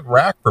decent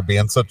rack for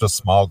being such a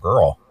small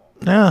girl.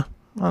 Yeah.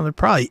 Well, they're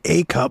probably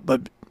A cup,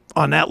 but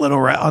on that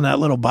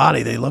little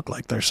body, they look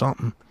like they're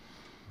something.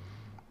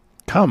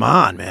 Come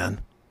on,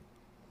 man.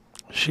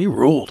 She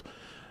ruled.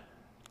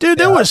 Dude,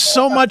 there was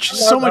so much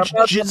I'm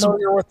not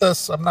familiar with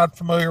this. I'm not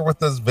familiar with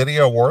this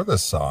video or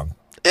this song.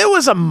 It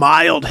was a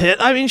mild hit.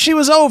 I mean, she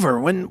was over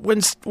when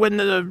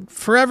the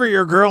Forever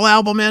Your Girl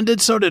album ended.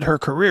 So did her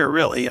career,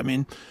 really. I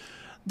mean,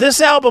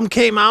 this album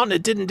came out and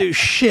it didn't do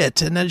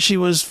shit, and then she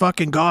was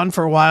fucking gone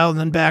for a while, and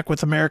then back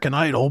with American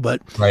Idol.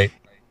 But right,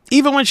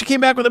 even when she came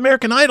back with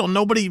American Idol,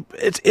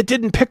 it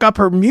didn't pick up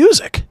her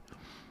music.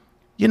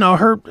 You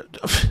know,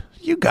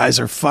 you guys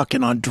are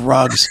fucking on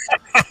drugs.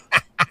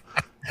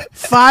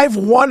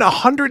 5'1",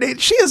 108.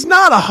 She is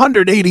not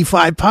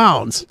 185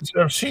 pounds.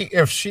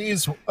 If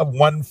she's a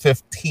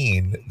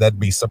 115, that'd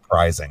be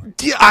surprising.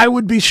 Yeah, I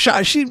would be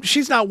shocked.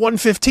 She's not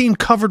 115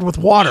 covered with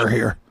water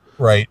here.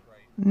 Right.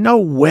 No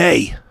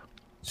way.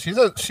 She's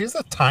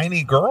a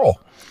tiny girl.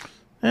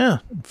 Yeah,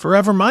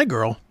 forever my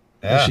girl,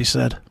 as she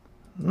said.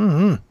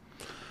 Mm-hmm.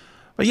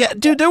 But yeah,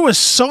 dude, there was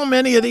so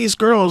many of these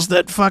girls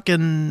that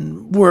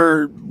fucking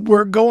were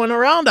going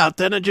around out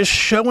there and just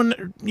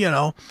showing,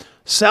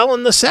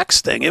 selling the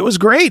sex thing. It was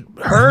great.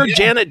 Her, yeah.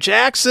 Janet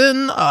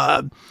Jackson,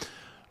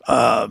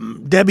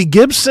 Debbie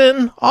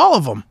Gibson, all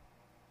of them.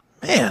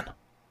 Man,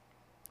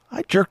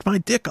 I jerked my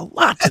dick a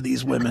lot to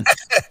these women.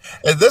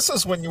 And this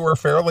is when you were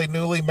fairly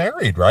newly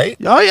married, right?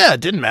 Oh yeah,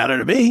 it didn't matter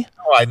to me.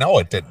 Oh, I know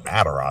it didn't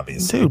matter,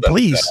 obviously. Dude,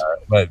 please.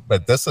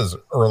 But this is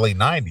early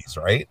 90s,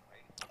 right?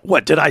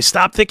 What, did I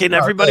stop thinking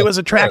everybody was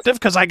attractive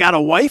because I got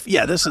a wife?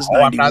 Yeah, this is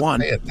 91. I'm not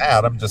saying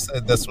that. I'm just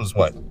saying this was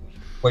what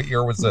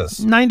year was this?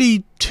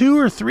 92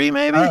 or 3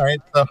 maybe. All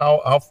right. So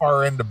how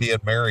far into being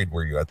married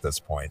were you at this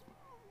point?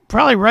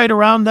 Probably right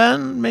around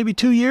then, maybe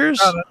 2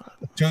 years.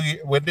 2 years.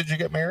 When did you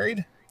get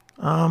married?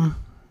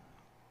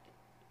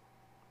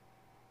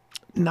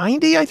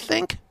 90, I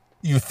think.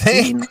 You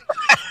think?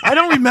 I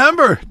don't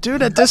remember,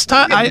 dude. At this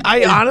time,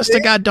 I honest to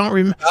God don't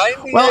remember.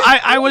 Well,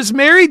 I was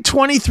married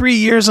 23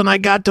 years and I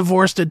got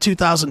divorced in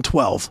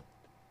 2012.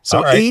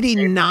 So right.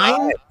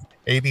 89?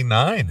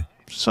 89.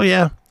 So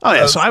yeah. Oh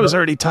yeah. So I was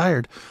already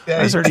tired.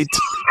 I was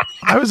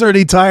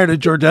already tired of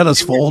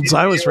Georgetta's folds.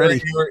 I was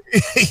ready.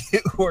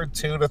 You were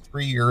 2 to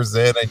 3 years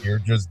in, and you're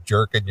just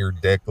jerking your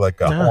dick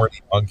like a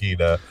horny monkey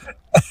to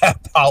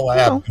Paula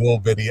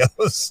Abdul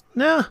videos.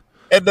 Yeah.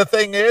 And the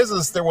thing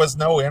is there was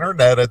no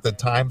internet at the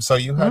time, so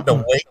you had to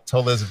wait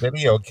till this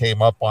video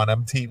came up on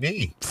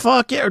MTV.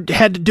 Fuck yeah,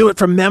 had to do it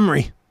from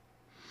memory.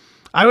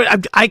 I'll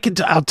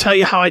tell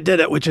you how I did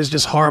it, which is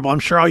just horrible. I'm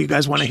sure all you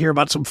guys want to hear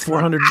about some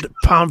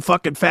 400-pound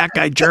fucking fat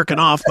guy jerking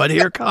off, but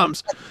here it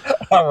comes.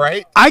 All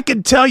right. I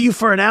can tell you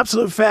for an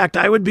absolute fact,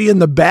 I would be in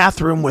the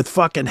bathroom with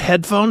fucking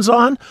headphones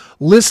on,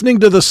 listening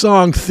to the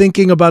song,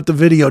 thinking about the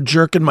video,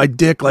 jerking my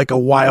dick like a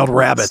wild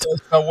rabbit.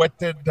 So what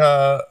did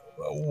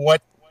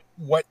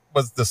what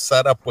was the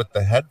setup with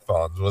the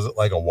headphones? Was it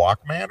like a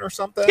Walkman or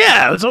something?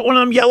 Yeah, it was one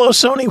of them yellow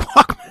Sony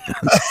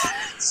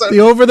Walkmans. The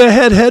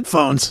over-the-head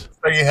headphones.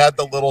 So you had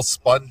the little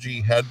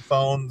spongy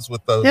headphones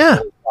with the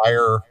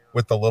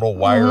little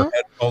wire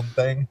headphone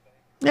thing.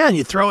 Yeah, and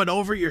you throw it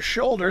over your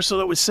shoulder so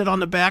that it would sit on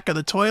the back of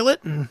the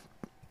toilet and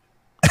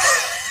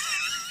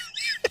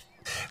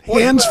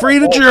hands free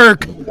to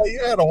jerk.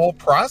 You had a whole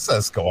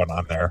process going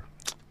on there.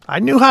 I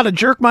knew how to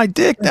jerk my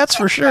dick, that's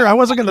for sure. I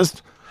wasn't going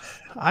to...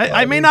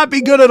 I may not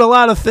be good at a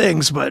lot of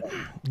things, but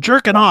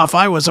jerking off,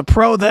 I was a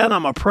pro then,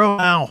 I'm a pro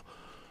now.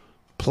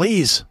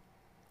 Please.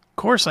 Of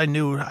course I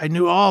knew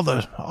all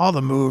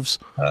the moves.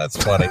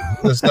 That's funny.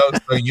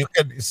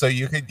 So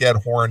you could get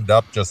horned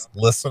up just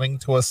listening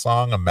to a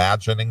song,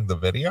 imagining the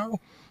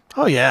video?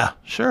 Oh yeah,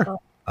 sure.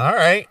 All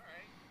right.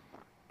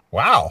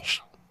 Wow.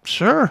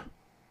 Sure.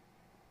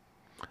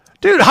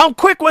 Dude, how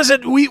quick was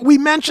it? We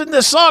mentioned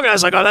this song. I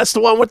was like, oh, that's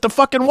the one with the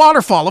fucking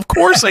waterfall. Of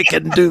course I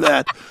can do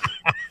that.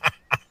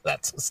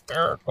 That's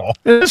hysterical.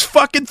 It's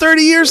fucking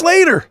 30 years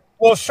later.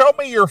 Well, show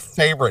me your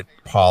favorite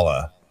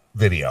Paula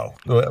video.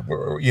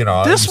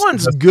 This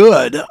one's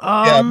good.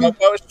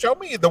 But show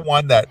me the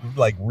one that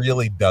like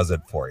really does it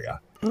for you.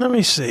 Let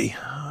me see.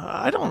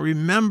 I don't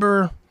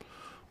remember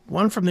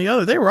one from the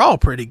other. They were all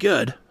pretty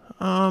good.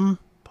 Paula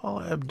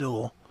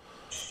Abdul.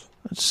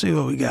 Let's see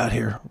what we got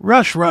here.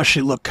 Rush,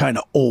 she looked kind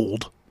of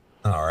old.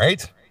 All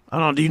right. I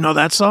don't know. Do you know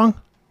that song?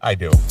 I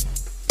do.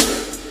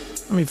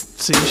 Let me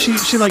see.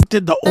 She like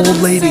did the old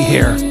lady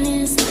hair. She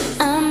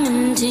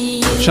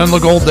doesn't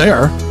look old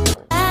there.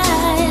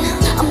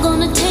 I'm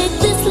gonna take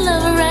this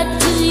love right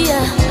to you.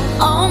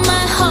 All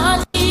my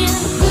heart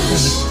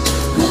is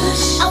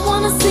rush. I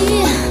wanna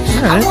see All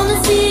right. I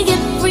wanna see you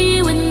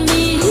free with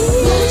me.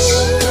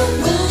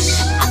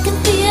 I can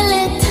feel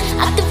it.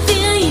 I can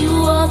feel you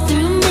all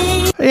through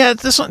me. Yeah,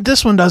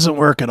 this one doesn't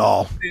work at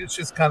all. It's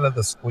just kind of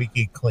the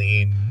squeaky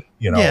clean,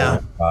 Yeah.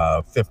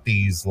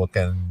 50s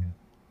looking,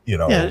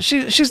 Yeah,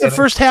 she's the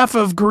first half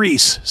of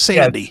Grease,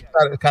 Sandy.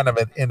 Yeah, kind of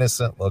an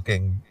innocent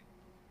looking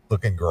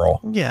girl.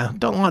 Yeah,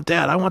 don't want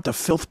that. I want the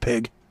filth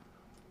pig.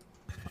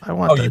 I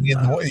want. Oh,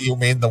 you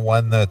mean the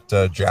one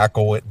that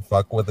Jackal went and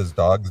fuck with his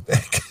dog's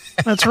dick?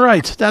 That's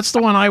right. That's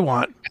the one I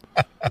want.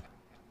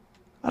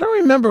 I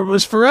don't remember. It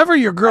was Forever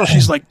Your Girl.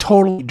 She's like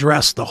totally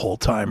dressed the whole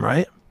time,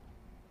 right?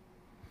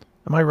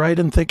 Am I right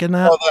in thinking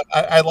that? Well,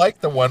 I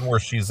like the one where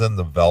she's in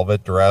the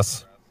velvet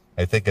dress.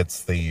 I think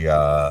it's the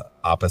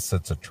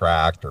Opposites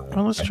Attract.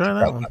 Well, let's try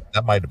that one.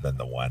 That might have been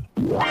the one.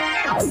 Been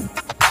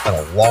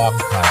a long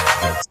time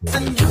since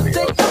I've seen this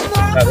video.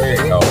 Oh,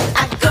 there you go.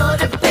 I go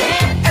to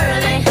bed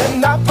early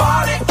and I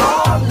party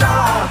all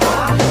night.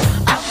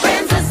 Our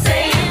friends are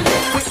saying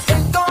we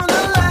ain't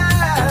gonna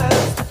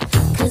last.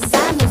 'Cause I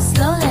move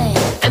slowly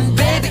and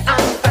baby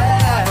I'm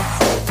fast.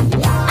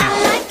 I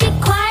like it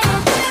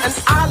quiet and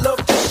I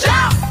love to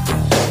shout.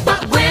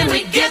 But when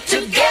we get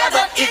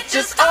together it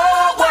just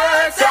all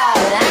works out. I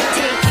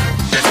take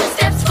 2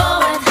 steps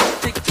forward,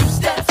 take 2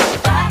 steps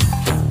back.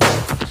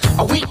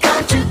 We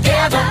come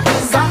together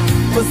 'cause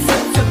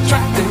opposites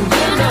attracting.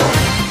 You know,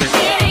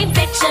 it ain't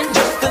fiction,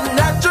 just a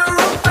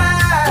natural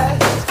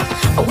fact.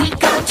 We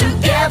come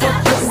together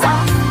 'cause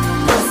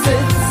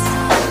opposites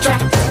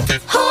attract.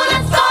 Who'd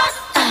have thought?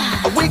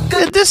 We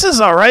could. This is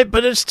all right,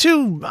 but it's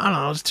too. I don't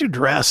know. It's too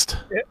dressed.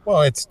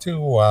 Well, it's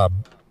too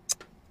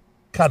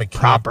kind of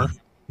Proper.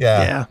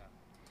 Yeah. Yeah.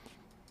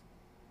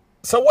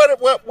 So what?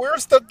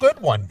 Where's the good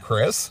one,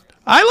 Chris?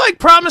 I like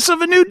Promise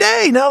of a New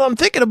Day. Now that I'm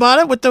thinking about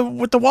it, with the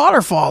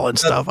waterfall and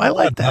stuff, I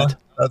like that.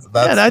 That's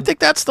I think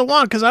that's the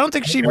one because I don't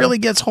think she really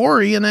gets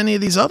hoary in any of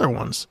these other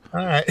ones.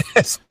 all right.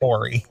 It's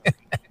hoary.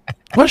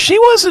 Well, she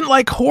wasn't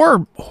like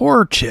horror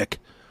chick.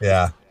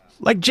 Yeah.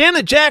 Like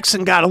Janet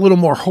Jackson got a little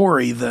more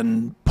hoary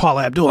than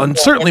Paula Abdul, and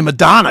certainly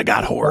Madonna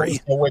got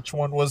hoary. So which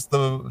one was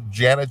the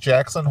Janet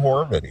Jackson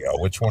horror video?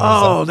 Which one?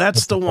 Oh, was that?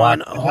 that's the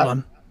one. Hold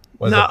on.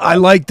 Was No, it- I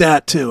like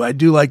that too. I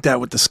do like that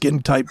with the skin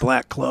tight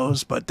black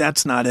clothes, but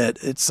that's not it.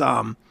 It's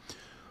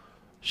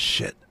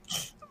shit.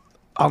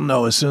 I'll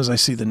know as soon as I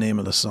see the name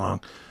of the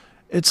song.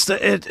 It's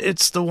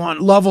the one.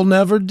 Love will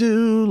never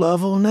do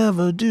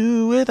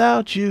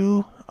without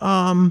you.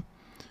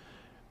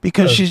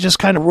 Because she's just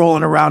kind of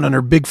rolling around and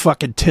her big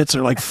fucking tits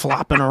are like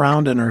flopping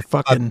around in her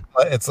fucking.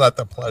 It's not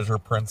the Pleasure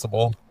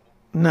Principle.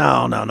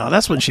 No.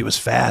 That's when she was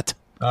fat.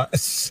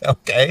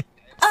 Okay.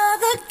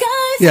 Other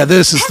guys Yeah,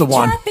 this is the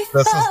one. have tried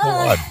This is the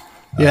before one.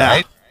 Yeah. All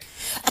right.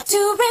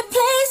 to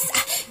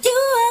replace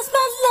you as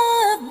my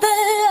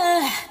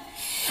lover.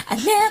 I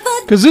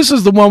never. Because this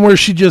is the one where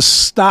she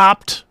just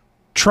stopped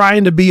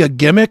trying to be a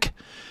gimmick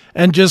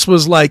and just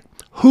was like,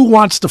 "Who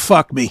wants to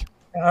fuck me?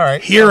 All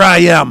right. Here I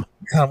am."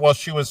 Well,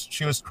 she was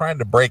trying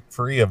to break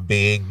free of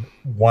being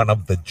one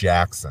of the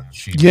Jacksons.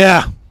 She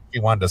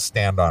wanted to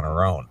stand on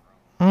her own.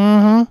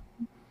 Mm-hmm.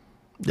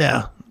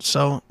 Yeah.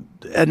 So,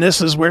 and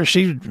this is where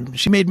she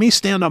made me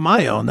stand on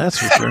my own. That's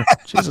for sure.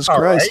 Jesus All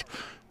Christ.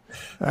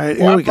 All right,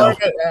 here Well, we go.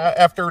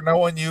 After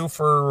knowing you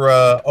for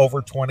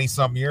over 20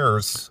 some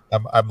years,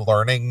 I'm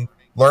learning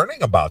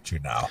about you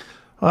now.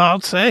 Well, I'll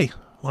say,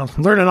 I'm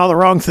learning all the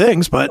wrong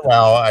things, but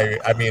Well,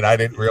 I mean, I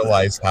didn't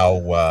realize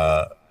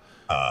how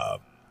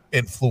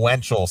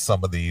influential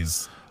some of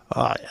these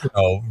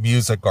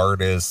music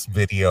artists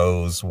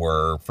videos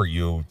were for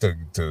you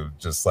to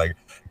just like,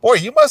 boy,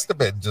 you must have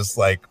been just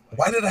like,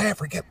 why did I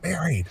ever get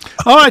married?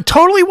 oh, I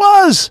totally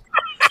was.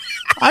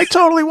 I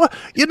totally was.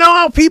 You know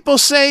how people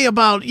say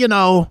about,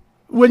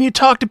 when you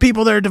talk to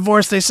people that are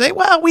divorced, they say,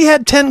 well, we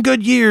had 10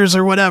 good years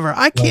or whatever.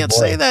 I can't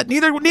say that.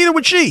 Neither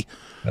would she.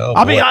 Oh,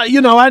 I mean,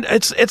 boy.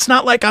 it's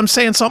not like I'm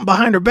saying something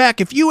behind her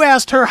back. If you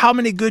asked her how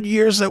many good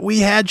years that we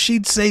had,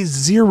 she'd say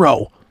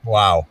 0.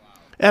 Wow.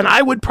 And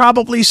I would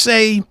probably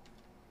say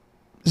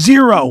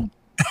 0.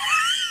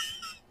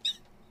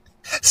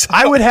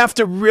 I would have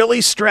to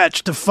really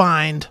stretch to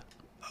find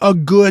a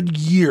good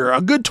year,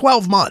 a good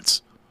 12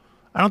 months.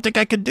 I don't think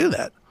I could do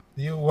that.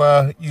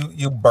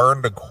 You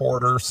burned a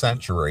quarter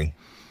century.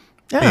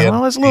 Yeah,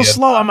 well, it's a little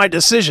slow on my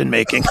decision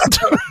making.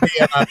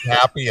 Being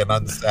unhappy and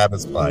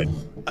unsatisfied.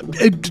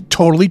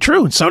 Totally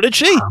true. And so did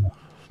she.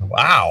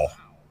 Wow.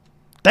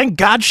 Thank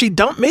God she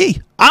dumped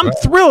me. I'm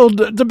thrilled.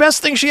 The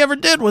best thing she ever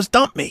did was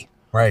dump me.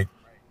 Right.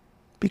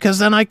 Because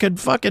then I could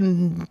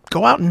fucking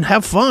go out and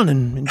have fun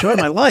and enjoy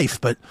my life.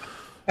 But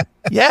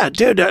yeah,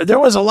 dude, there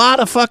was a lot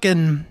of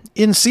fucking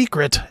in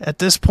secret at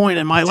this point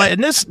in my life.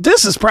 And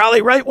this is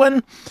probably right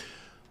when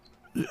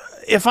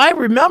if I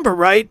remember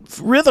right,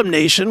 Rhythm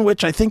Nation,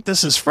 which I think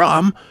this is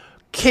from,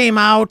 came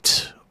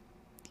out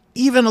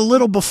even a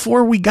little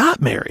before we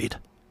got married.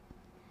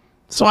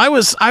 So I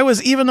was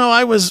even though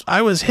I was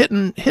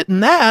hitting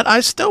that, I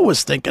still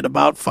was thinking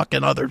about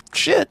fucking other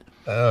shit.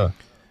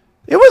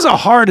 It was a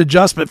hard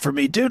adjustment for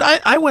me, dude.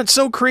 I went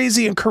so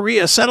crazy in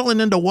Korea. Settling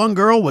into one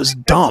girl was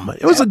dumb.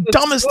 It was the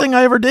dumbest thing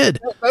I ever did.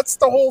 That's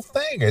the whole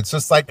thing. It's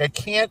just like I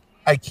can't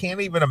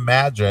even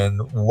imagine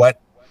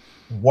what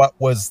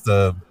was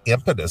the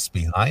impetus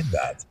behind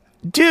that.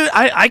 Dude,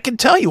 I can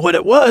tell you what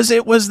it was.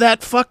 It was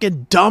that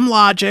fucking dumb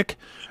logic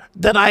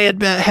that I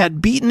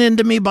had beaten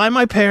into me by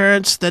my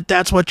parents that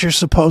that's what you're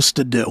supposed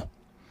to do.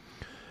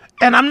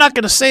 And I'm not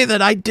going to say that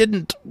I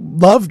didn't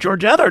love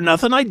Georgetta or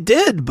nothing. I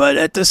did. But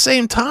at the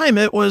same time,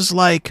 it was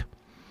like,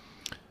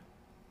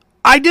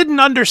 I didn't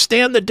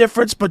understand the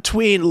difference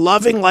between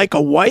loving like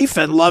a wife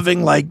and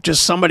loving like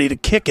just somebody to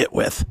kick it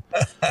with.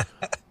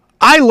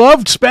 I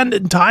loved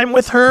spending time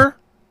with her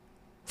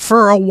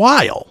for a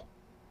while.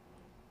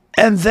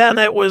 And then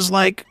it was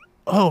like,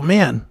 oh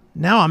man,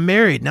 now I'm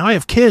married. Now I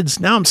have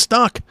kids. Now I'm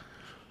stuck.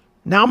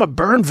 Now I'm a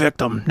burn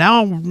victim.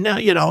 Now,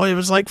 you know, it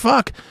was like,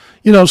 fuck.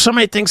 You know, so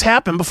many things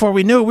happened before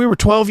we knew it. We were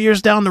 12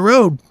 years down the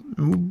road.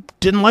 We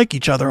didn't like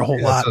each other a whole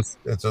lot.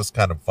 It's just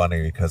kind of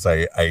funny because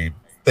I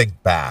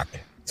think back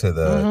to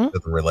the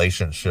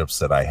relationships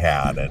that I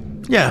had,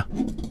 and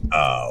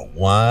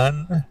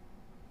 1,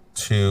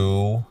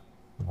 2,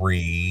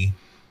 3,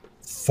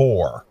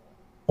 4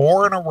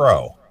 in a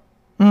row.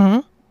 Mm-hmm.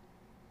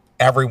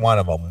 Every one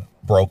of them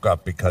broke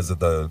up because of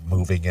the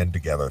moving in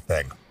together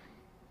thing.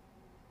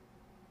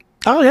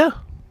 Oh yeah,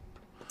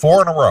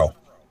 4 in a row.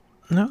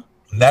 No.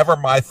 Never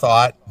my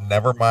thought,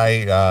 never my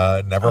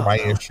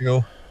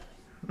issue.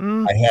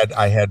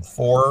 I had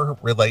 4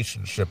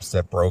 relationships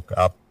that broke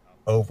up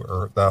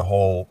over the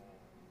whole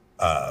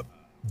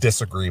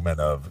disagreement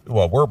of,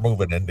 well, we're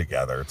moving in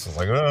together. It's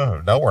like,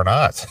 oh, no, we're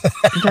not.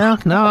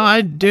 No,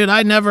 I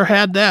never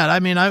had that. I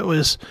mean, I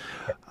was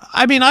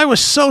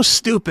so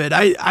stupid.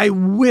 I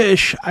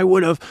wish I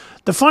would have.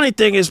 The funny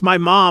thing is, my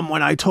mom,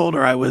 when I told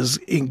her I was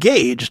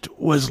engaged,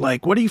 was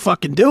like, what are you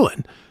fucking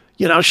doing?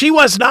 You know, she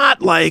was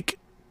not like,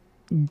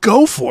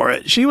 go for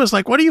it. She was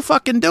like, what are you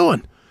fucking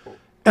doing?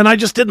 And I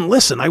just didn't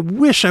listen. I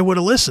wish I would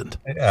have listened.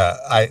 Yeah,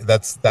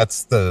 that's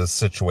the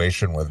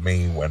situation with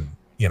me when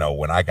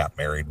I got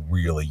married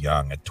really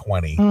young at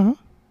 20,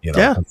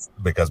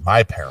 because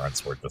my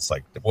parents were just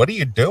like, what are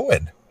you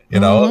doing? You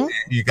know,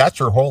 you got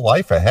your whole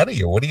life ahead of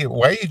you.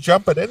 Why are you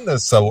jumping in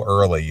this so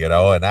early?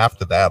 And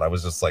after that, I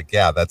was just like,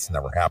 yeah, that's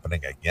never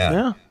happening again.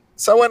 Yeah.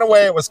 So in a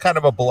way, it was kind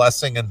of a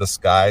blessing in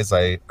disguise.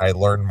 I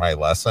learned my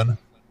lesson.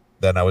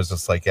 Then I was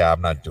just like, yeah,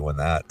 I'm not doing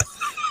that.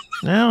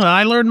 Well,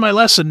 I learned my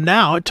lesson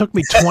now. It took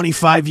me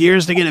 25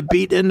 years to get it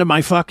beat into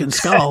my fucking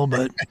skull,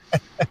 but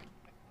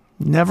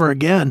never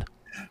again.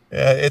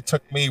 It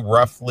took me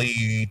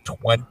roughly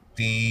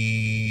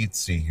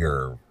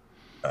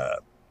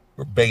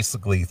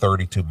basically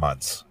 32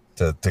 months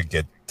to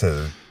get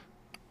to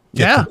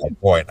that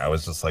point. I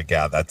was just like,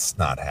 yeah, that's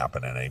not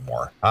happening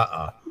anymore.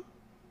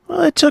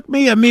 Well, it took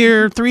me a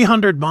mere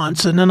 300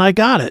 months, and then I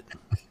got it.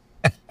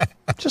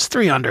 Just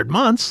 300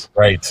 months.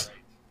 Right.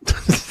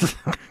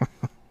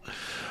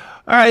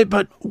 All right,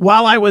 but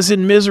while I was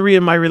in misery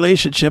in my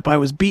relationship, I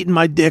was beating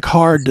my dick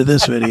hard to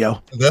this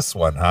video. This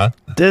one, huh?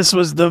 This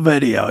was the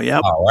video,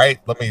 yep. All right,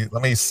 let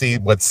me see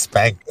what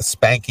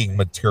spanking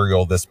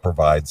material this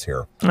provides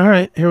here. All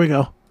right, here we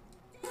go.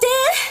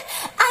 Did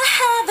I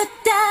have a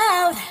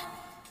doubt?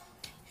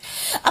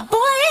 A boy,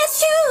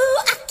 it's you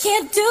I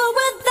can't do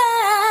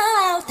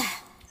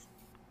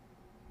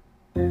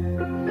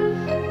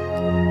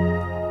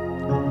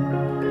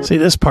without. See,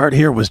 this part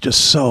here was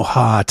just so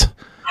hot.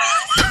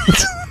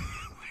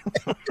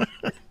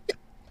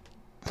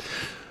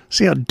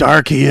 See how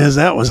dark he is?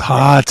 That was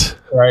hot.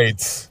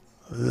 Right.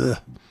 Ugh.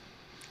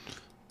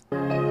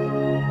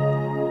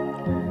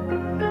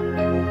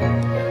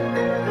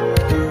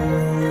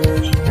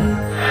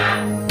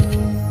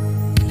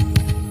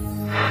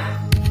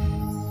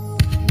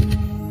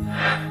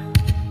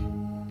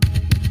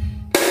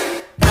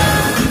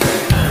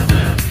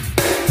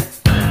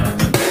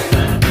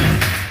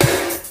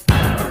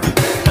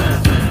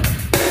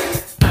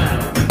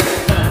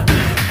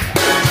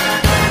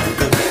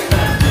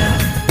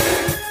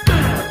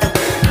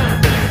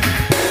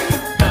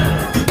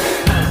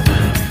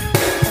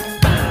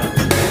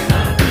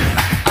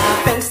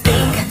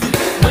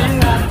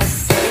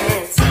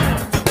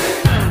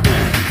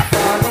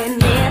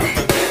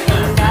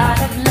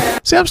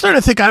 See, I'm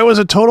starting to think I was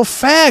a total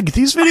fag.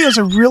 These videos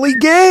are really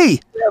gay.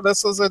 Yeah,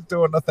 this isn't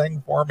doing a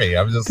thing for me.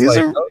 I'm just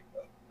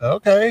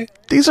okay.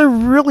 These are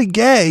really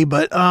gay,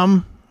 but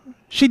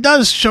she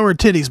does show her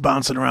titties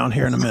bouncing around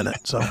here in a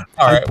minute. So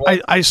all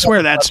right, I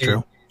swear that's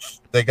true.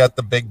 They got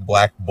the big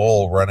black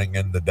bull running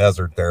in the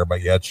desert there,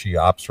 but yet she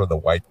opts for the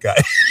white guy.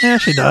 Yeah,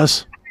 she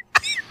does.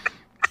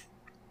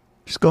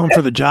 She's going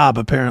for the job,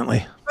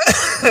 apparently.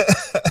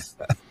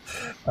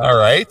 All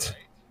right.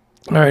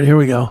 All right, here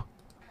we go.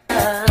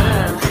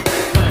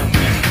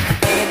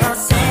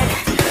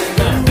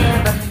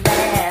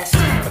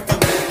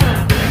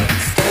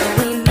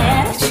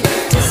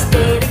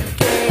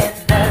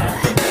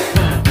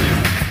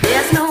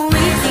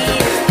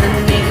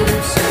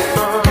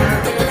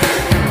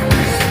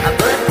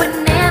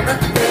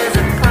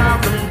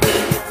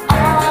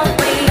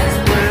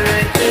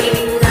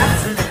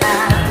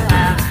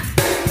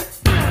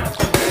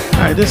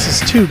 right, this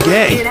is too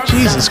gay.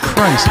 Jesus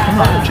Christ. Come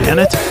on,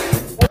 Janet.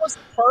 What was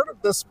the part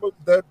of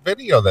that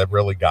video that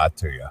really got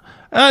to you?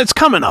 It's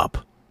coming up.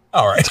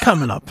 All right. It's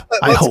coming up.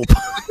 I Let's hope. get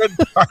to the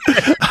good part.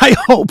 I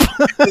hope.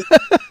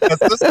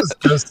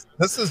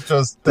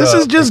 This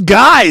is just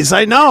guys.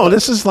 I know.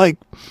 This is like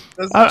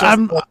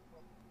I'm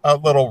a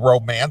little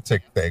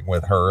romantic thing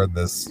with her and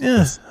this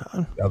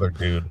other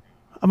dude.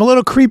 I'm a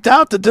little creeped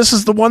out that this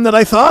is the one that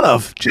I thought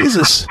of.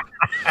 Jesus.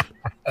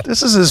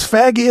 This is as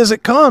faggy as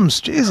it comes.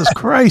 Jesus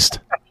Christ.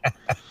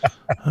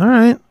 All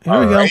right. Here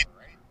we go.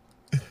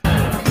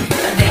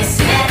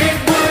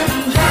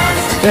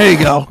 There you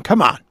go.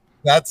 Come on.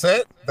 That's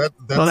it?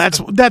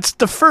 That's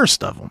the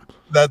first of them.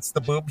 That's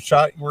the boob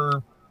shot you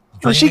were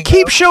Well, she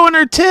keeps showing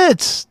her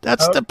tits.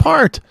 That's the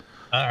part.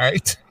 All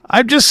right.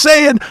 I'm just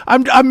saying,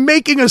 I'm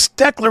making a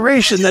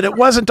declaration that it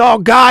wasn't all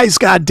guys,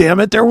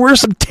 goddammit. There were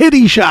some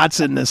titty shots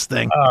in this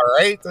thing. All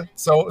right.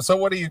 So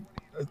what are you,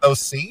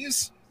 those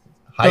C's?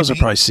 Those are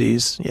probably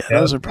C's. Yeah,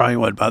 those are probably,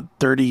 what, about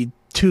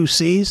 32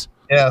 C's?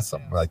 Yeah,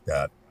 something like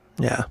that.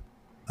 Yeah.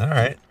 All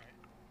right.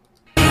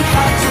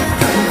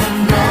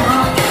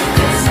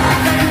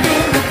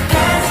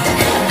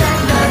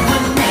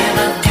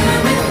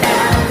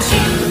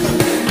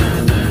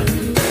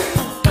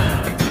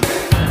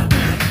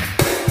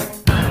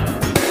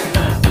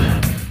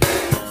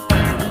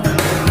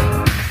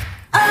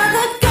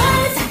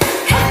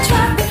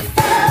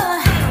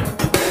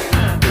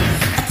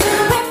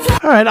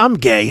 All right, I'm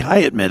gay. I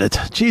admit it.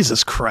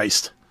 Jesus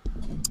Christ.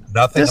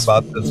 Nothing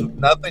about this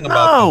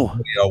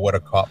video would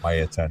have caught my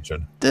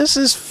attention. This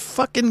is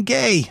fucking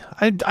gay.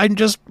 I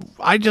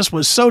just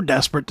was so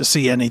desperate to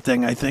see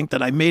anything, I think,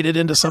 that I made it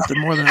into something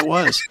more than it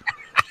was.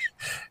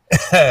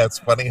 It's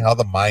funny how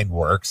the mind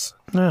works.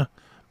 Yeah.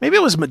 Maybe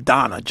it was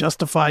Madonna,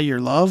 Justify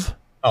Your Love.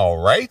 All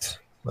right.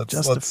 Let's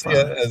see.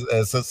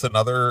 Is this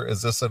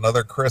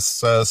another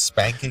Chris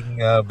spanking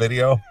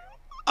video?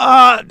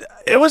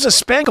 It was a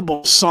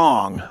spankable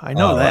song. I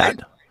know that.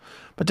 Right.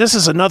 But this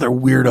is another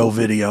weirdo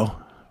video.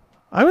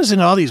 I was in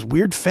all these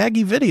weird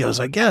faggy videos,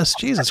 I guess.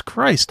 Jesus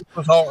Christ.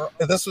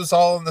 This was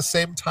all in the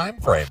same time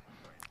frame.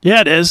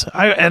 Yeah, it is.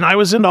 I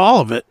was into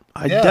all of it.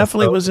 I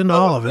definitely was into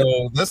all of it.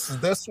 So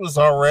this was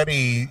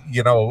already,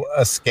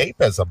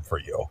 escapism for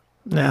you.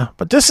 Yeah,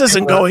 but this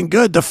isn't going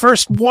good. The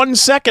first 1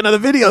 second of the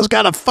video's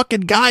got a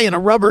fucking guy in a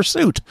rubber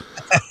suit.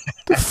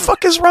 The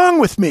fuck is wrong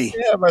with me?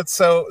 Yeah, but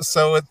so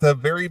at the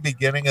very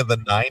beginning of the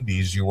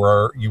 90s, you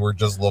were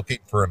just looking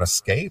for an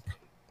escape.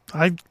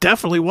 I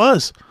definitely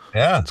was.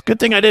 Yeah. It's a good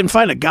thing I didn't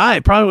find a guy. I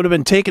probably would have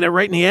been taking it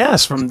right in the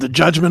ass from the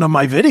judgment of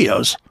my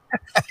videos.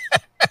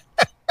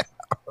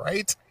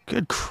 Right?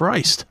 Good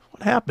Christ.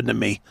 What happened to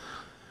me?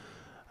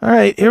 All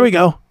right, here we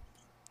go.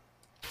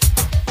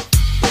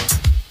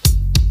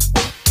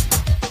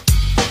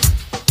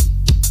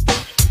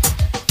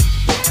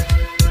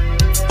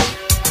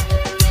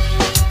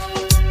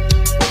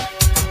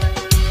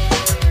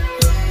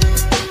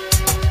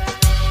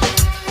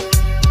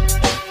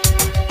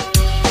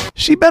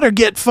 She better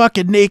get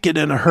fucking naked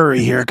in a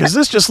hurry here, because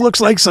this just looks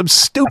like some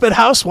stupid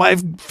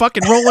housewife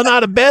fucking rolling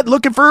out of bed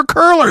looking for her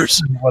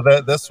curlers.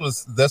 Well, this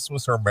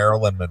was her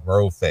Marilyn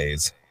Monroe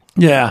phase.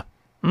 Yeah.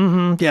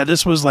 Mm-hmm. Yeah,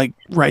 this was like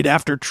right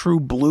after True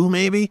Blue,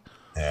 maybe.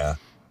 Yeah.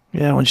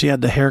 Yeah, when she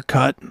had the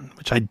haircut,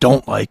 which I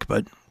don't like,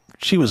 but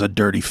she was a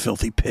dirty,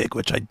 filthy pig,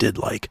 which I did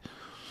like.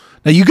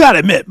 Now, you got to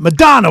admit,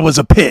 Madonna was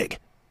a pig.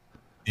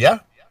 Yeah.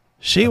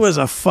 She was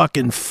a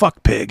fucking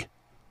fuck pig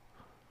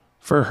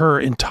for her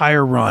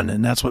entire run,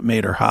 and that's what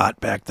made her hot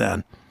back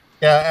then.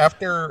 Yeah,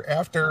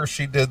 after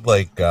she did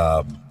like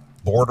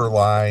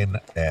Borderline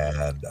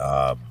and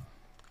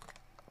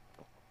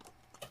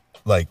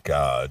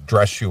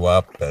Dress You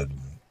Up and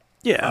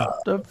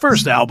the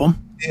first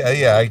album.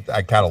 Yeah,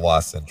 I kind of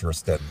lost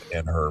interest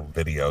in her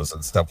videos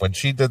and stuff when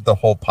she did the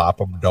whole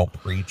Pop 'em Don't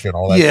Preach and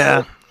all that.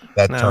 Yeah,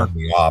 that turned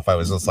me off. I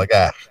was just like,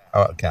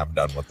 okay, I'm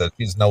done with it.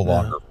 She's no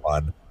longer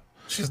fun.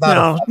 She's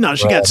not. No,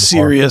 she got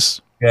serious.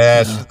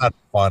 Yeah, she's not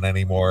fun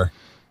anymore.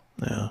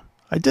 Yeah.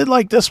 I did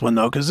like this one,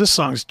 though, because this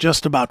song's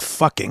just about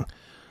fucking.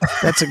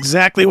 That's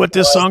exactly what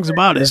this song's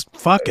about, is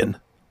fucking.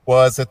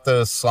 Was it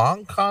the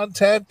song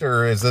content,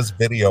 or is this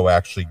video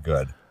actually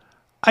good?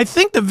 I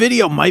think the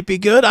video might be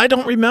good. I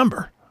don't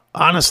remember.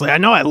 Honestly, I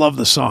know I love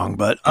the song,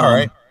 but... All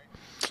right.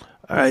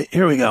 All right,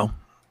 here we go.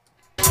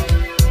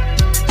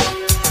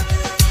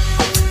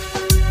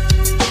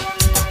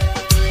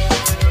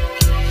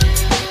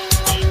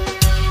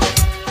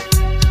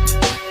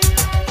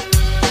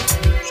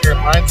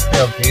 Reminds me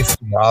of Casey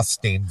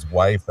Rothstein's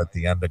wife at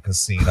the end of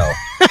Casino.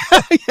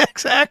 Yeah,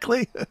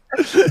 exactly.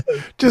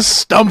 Just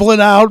stumbling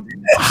out,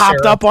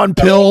 hopped up on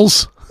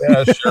pills.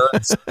 Yeah,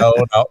 Sharon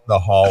Stone out in the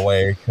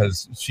hallway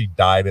because she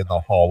died in the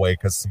hallway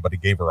because somebody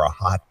gave her a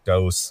hot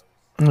dose.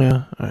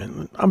 Yeah, all right.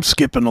 I'm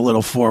skipping a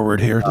little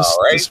forward here.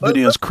 This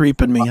video's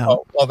creeping me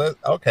out.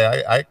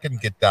 Okay, I can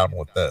get down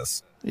with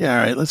this. Yeah,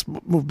 all right. Let's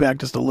move back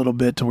just a little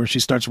bit to where she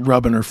starts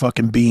rubbing her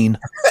fucking bean.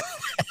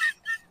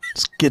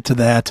 Let's get to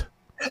that.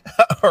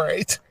 All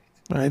right.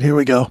 All right, here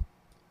we go.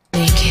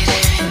 Naked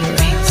in the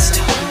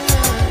rainstorm.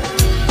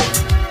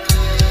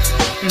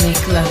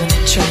 Loving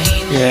a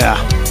train. Yeah.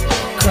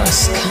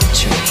 Cross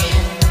country.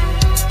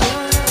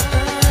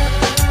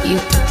 You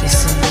put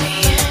this on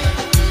me.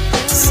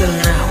 So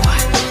now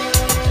what?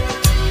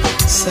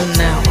 So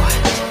now what?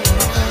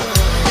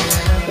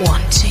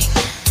 Wanting.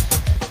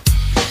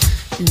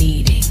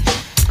 Needing.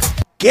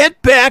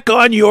 Get back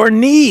on your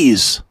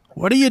knees.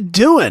 What are you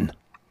doing?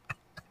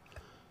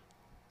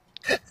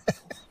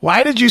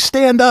 Why did you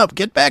stand up?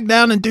 Get back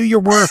down and do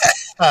your work.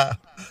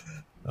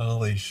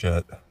 Holy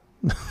shit.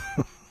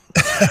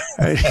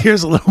 All right,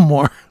 here's a little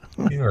more.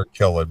 You are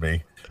killing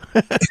me.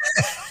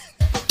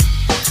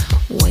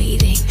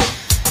 Waiting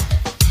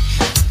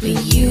for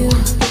you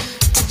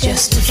to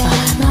justify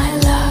my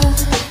love.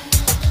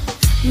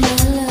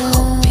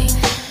 Hoping,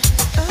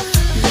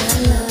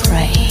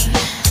 praying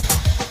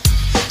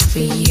for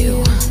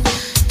you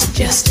to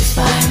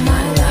justify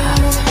my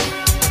love.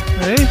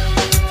 Hey,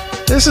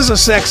 this is a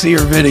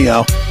sexier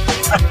video.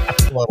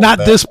 Not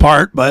bit. this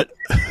part, but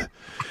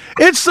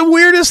it's the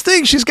weirdest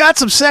thing. She's got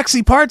some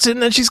sexy parts in,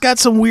 and then she's got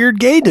some weird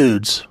gay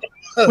dudes,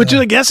 which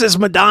I guess is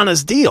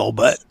Madonna's deal.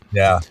 But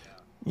Yeah.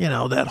 you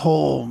know, that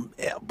whole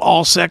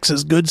all sex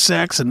is good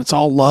sex and it's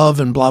all love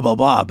and blah, blah,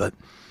 blah. But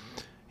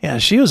yeah,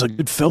 she was a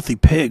good filthy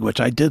pig, which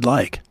I did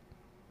like.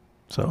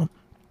 So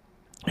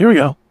here we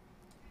go.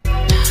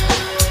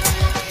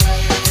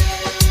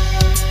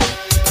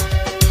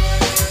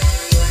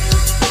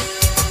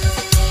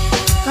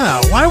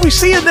 Oh, why are we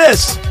seeing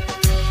this?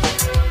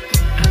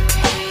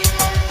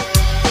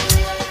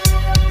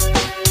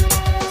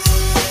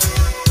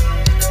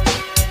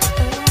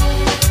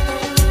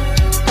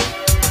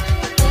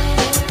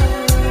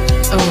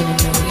 I wanna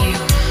know you.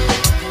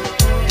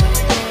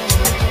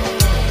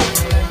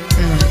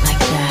 Not like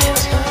that.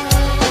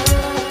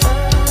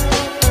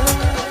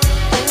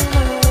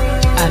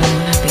 I don't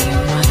wanna be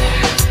your mother.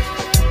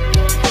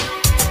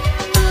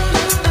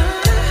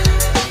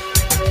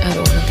 I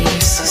don't wanna be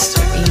your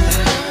sister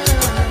either.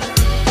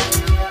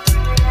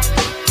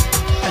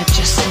 I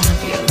just wanna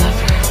be a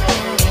lover.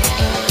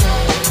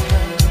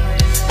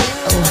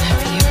 I wanna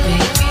be your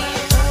baby.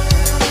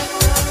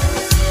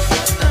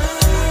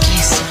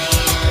 Kiss me.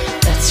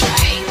 That's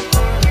right.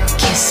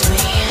 Kiss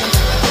me.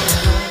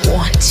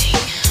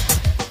 Wanting.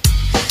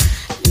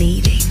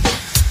 Needing.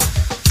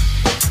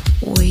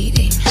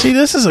 Waiting. See,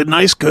 this is a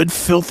nice, good,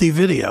 filthy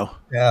video.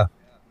 Yeah.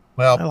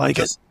 Well, I like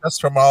just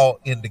from all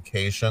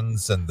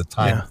indications and the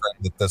time Yeah.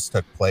 frame that this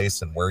took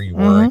place and where you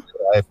were in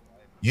your life,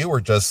 you were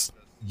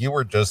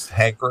just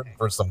hankering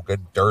for some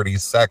good dirty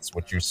sex,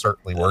 which you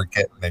certainly were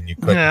getting, and you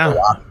couldn't Yeah. go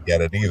out and get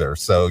it either.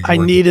 So you I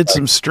were needed just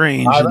some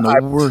strange like, in the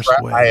I'm worst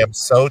way. I am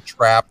so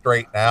trapped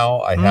right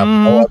now. I have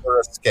no other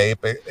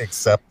escape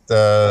except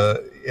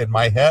in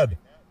my head.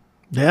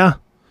 Yeah.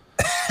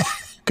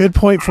 Good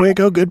point,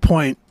 Fuego. Good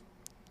point.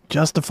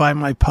 Justify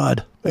my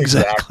pud.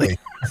 Exactly.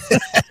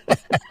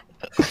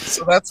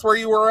 So that's where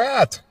you were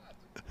at.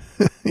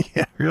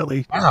 Yeah,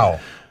 really. Wow.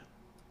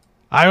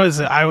 I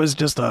was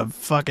just a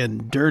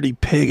fucking dirty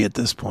pig at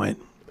this point.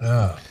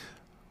 Yeah,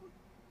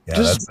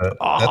 Just that's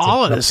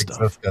all a of tough this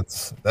stuff.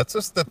 existence. That's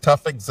just a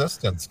tough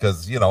existence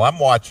because I'm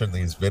watching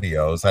these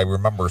videos. I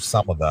remember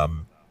some of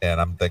them,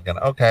 and I'm thinking,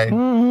 okay,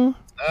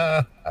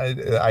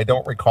 I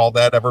don't recall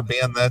that ever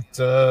being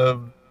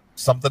that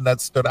something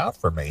that stood out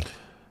for me.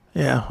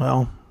 Yeah,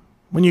 well,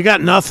 when you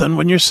got nothing,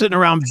 when you're sitting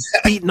around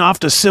beating off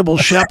to Sybil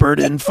Shepherd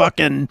and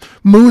fucking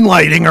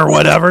moonlighting or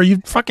whatever,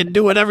 you fucking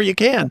do whatever you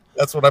can.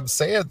 That's what I'm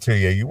saying to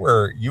you. You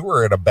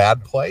were in a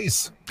bad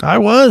place. I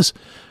was.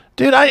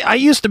 Dude, I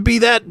used to be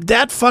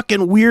that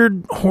fucking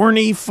weird,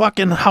 horny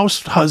fucking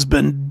house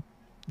husband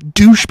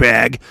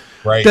douchebag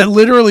Right. that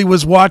literally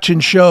was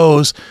watching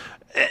shows.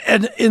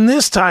 And in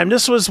this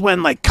was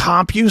when like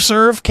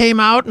CompuServe came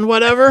out and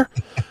whatever.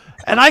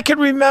 And I can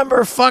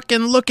remember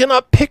fucking looking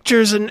up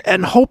pictures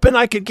and hoping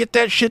I could get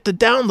that shit to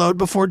download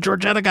before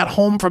Georgetta got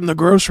home from the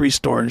grocery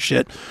store and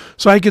shit.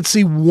 So I could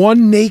see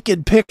one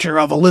naked picture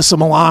of Alyssa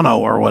Milano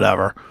or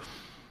whatever.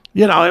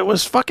 You know, it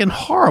was fucking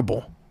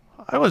horrible.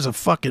 I was a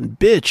fucking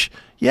bitch.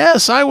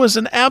 Yes, I was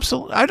an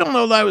absolute... I don't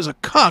know that I was a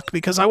cuck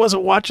because I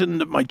wasn't watching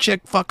my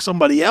chick fuck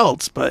somebody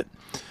else, but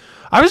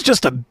I was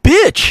just a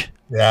bitch.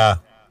 Yeah.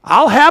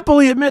 I'll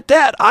happily admit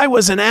that. I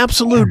was an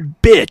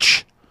absolute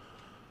bitch.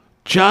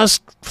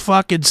 Just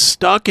fucking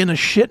stuck in a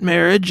shit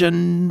marriage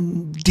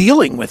and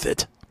dealing with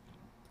it.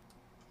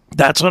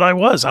 That's what I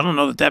was. I don't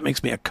know that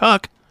makes me a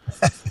cuck.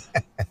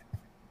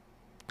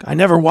 I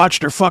never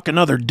watched her fuck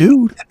another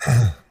dude.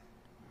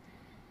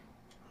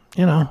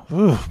 You know,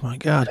 oh my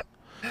God.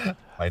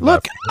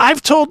 Look,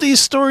 I've told these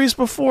stories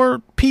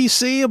before,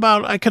 PC,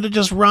 about I could have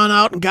just run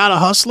out and got a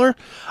hustler.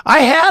 I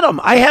had them.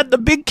 I had the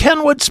big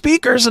Kenwood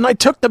speakers, and I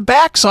took the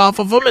backs off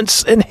of them and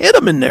hid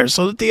them in there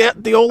so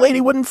that the old lady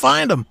wouldn't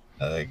find them.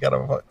 You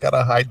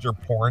gotta hide your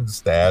porn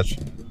stash.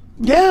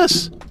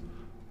 Yes.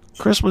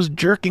 Chris was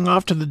jerking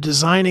off to the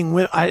designing.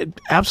 I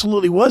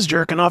absolutely was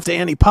jerking off to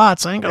Annie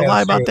Potts. I ain't gonna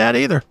lie about that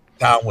either.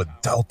 Down with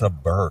Delta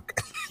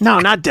Burke. No,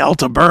 not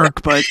Delta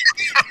Burke, but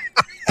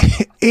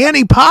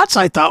Annie Potts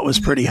I thought was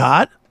pretty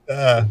hot.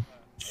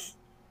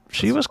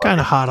 She was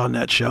kind of hot on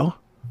that show.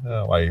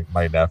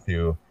 My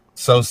nephew.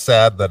 So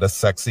sad that a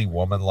sexy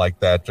woman like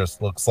that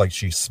just looks like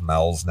she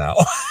smells now.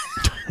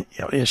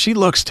 Yeah, she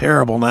looks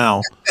terrible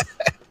now.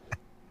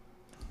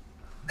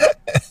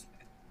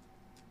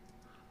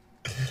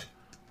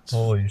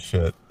 Holy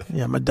shit.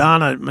 Yeah,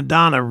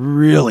 Madonna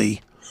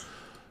really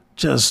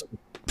just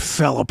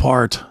fell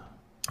apart.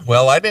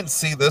 Well, I didn't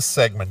see this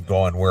segment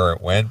going where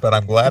it went, but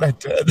I'm glad I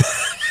did.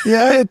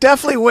 Yeah, it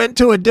definitely went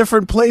to a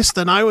different place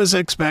than I was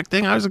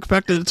expecting. I was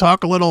expecting to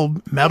talk a little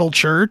metal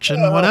church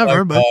and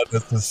whatever, but God,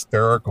 that's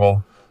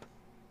hysterical.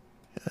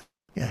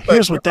 yeah,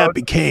 here's what that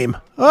became.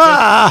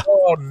 Ah,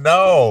 Oh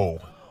no.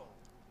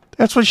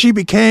 that's what she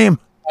became.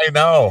 I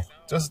know.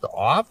 Just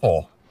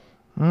awful.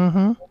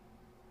 Mm-hmm.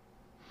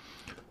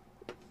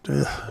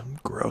 Ugh,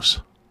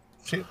 gross.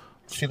 She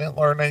didn't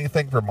learn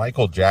anything from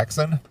Michael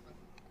Jackson?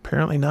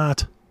 Apparently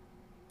not.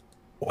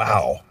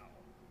 Wow.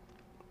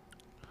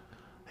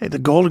 Hey, the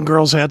Golden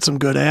Girls had some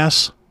good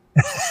ass.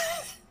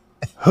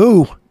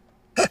 Who?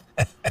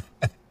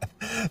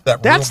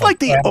 That's like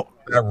the...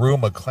 That Rue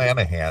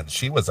McClanahan.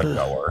 She was a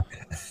goer.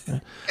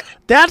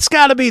 That's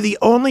got to be the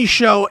only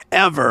show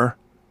ever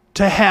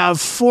to have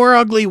 4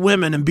 ugly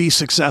women and be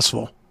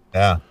successful.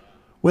 Yeah.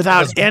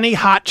 Without any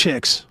hot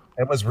chicks.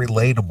 It was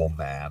relatable,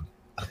 man.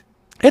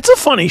 It's a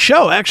funny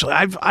show, actually.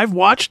 I've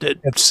watched it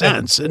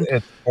since.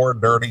 It's 4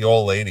 dirty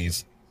old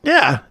ladies.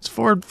 Yeah, it's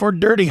four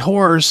dirty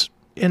whores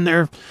in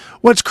there.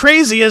 What's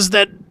crazy is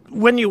that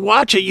when you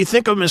watch it, you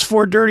think of them as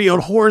 4 dirty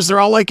old whores. They're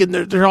all like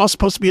they're all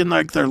supposed to be in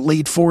like their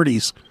late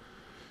 40s,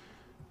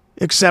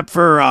 except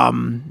for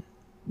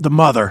the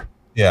mother.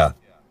 Yeah,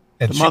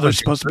 and the mother's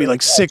supposed to be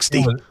like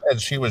 60,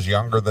 and she was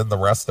younger than the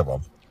rest of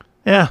them.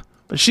 Yeah,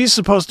 but she's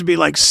supposed to be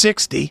like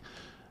 60.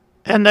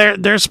 And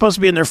they're supposed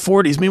to be in their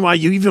 40s. Meanwhile,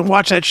 you even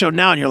watch that show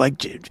now, and you're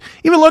like,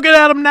 even looking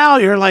at them now,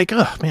 you're like,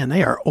 oh man,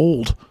 they are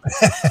old.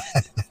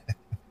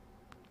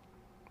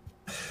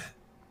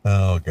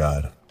 Oh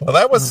God. Well,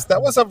 that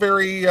was a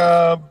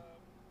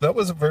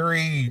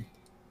very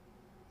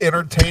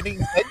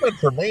entertaining segment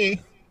for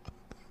me.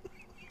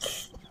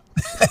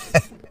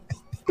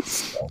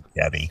 So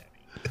Getty.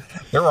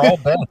 They're all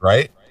dead,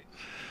 right?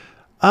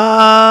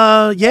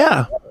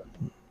 Yeah,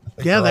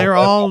 they're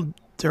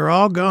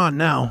all gone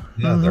now.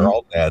 Yeah, they're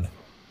all dead.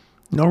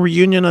 No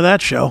reunion of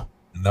that show.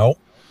 Nope.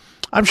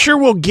 I'm sure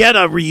we'll get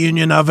a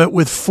reunion of it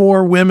with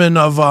 4 women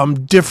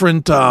of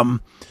different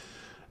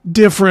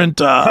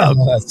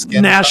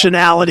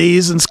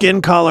nationalities and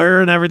skin color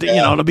and everything. Yeah.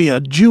 You know, it'll be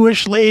a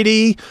Jewish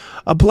lady,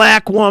 a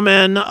black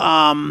woman,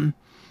 a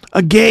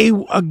gay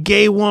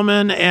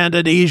woman, and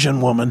an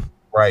Asian woman.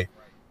 Right.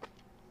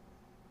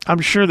 I'm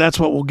sure that's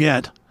what we'll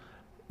get.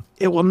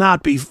 It will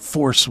not be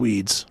 4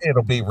 Swedes.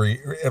 It'll be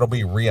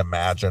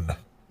reimagined.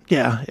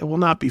 Yeah, it will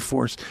not be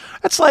forced.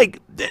 That's like,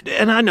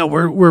 and I know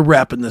we're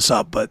wrapping this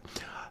up, but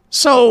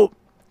so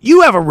you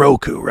have a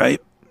Roku,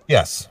 right?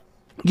 Yes.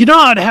 You know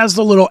how it has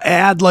the little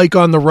ad like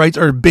on the right,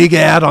 or big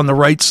ad on the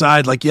right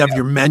side, like you have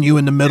your menu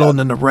in the middle and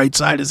then the right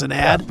side is an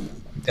ad?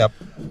 Yep.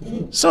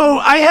 So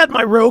I had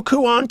my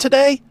Roku on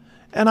today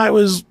and I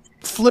was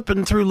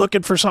flipping through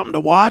looking for something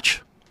to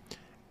watch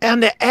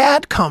and the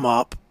ad come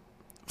up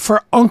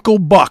for Uncle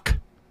Buck.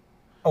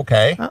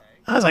 Okay.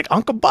 I was like,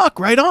 Uncle Buck,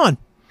 right on.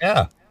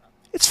 Yeah.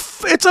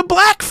 It's a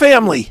black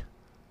family.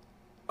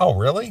 Oh,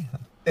 really?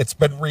 It's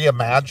been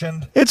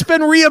reimagined? It's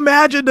been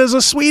reimagined as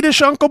a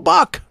Swedish Uncle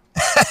Buck.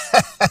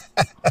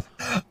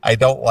 I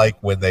don't like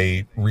when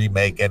they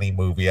remake any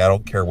movie. I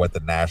don't care what the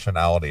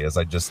nationality is.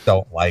 I just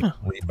don't like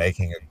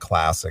remaking a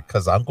classic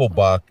because Uncle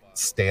Buck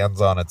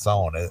stands on its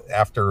own.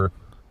 After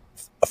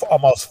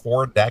almost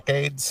 4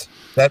 decades,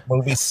 that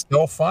movie's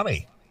still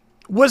funny.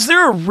 Was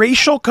there a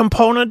racial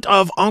component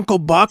of Uncle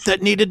Buck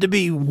that needed to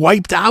be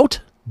wiped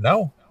out?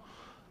 No.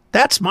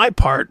 That's my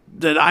part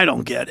that I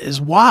don't get is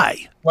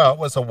why. Well, it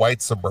was a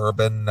white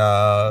suburban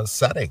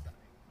setting.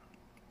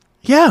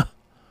 Yeah.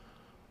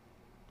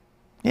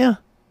 Yeah.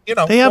 You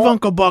know, they have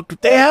Uncle Buck.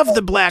 They have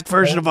the black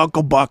version of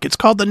Uncle Buck. It's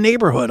called The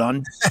Neighborhood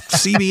on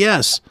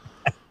CBS.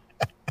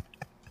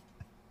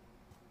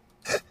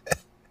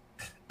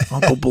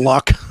 Uncle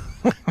Buck.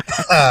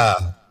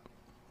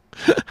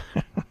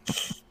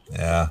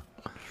 Yeah.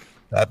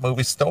 That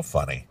movie's still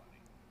funny.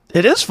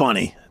 It is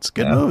funny. It's a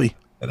good movie.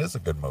 It is a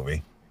good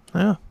movie.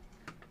 Yeah.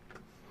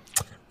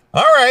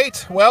 All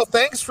right. Well,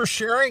 thanks for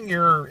sharing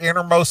your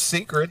innermost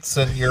secrets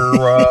and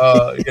your,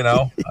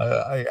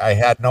 I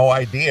had no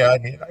idea. I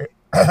mean,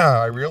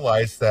 I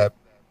realized that,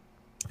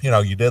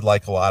 you did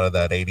like a lot of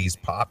that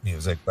 80s pop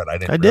music, but I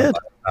didn't realize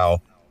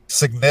how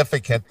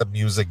significant the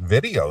music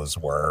videos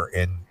were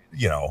in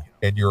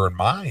your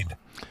mind.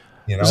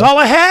 It was all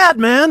I had,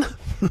 man.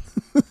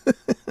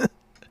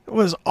 It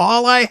was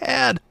all I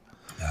had.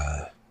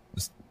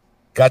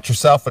 Got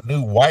yourself a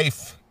new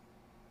wife,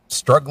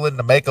 struggling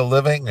to make a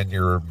living, and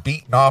you're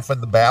beating off in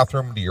the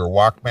bathroom to your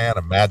Walkman,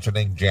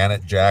 imagining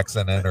Janet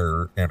Jackson in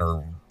her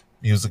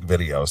music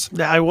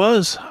videos. I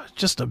was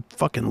just a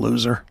fucking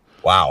loser.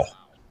 Wow.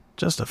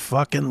 Just a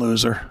fucking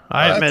loser.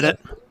 I admit it.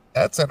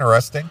 That's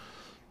interesting.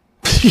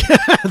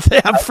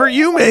 Yeah, for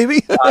you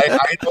maybe.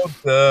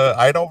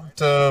 I don't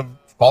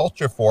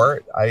fault you for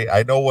it.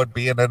 I know what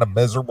being in a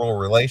miserable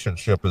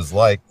relationship is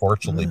like.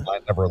 Fortunately,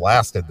 mine never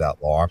lasted that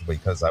long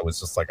because I was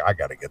just like, I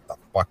got to get the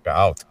fuck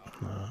out.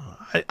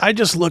 I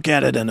just look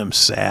at it and I'm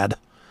sad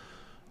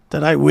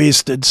that I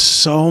wasted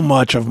so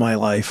much of my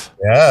life.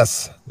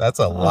 Yes, that's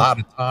a lot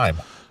of time.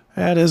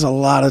 That is a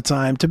lot of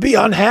time to be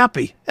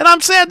unhappy. And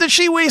I'm sad that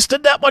she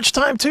wasted that much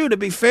time too, to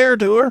be fair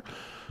to her.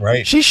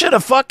 Right. She should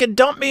have fucking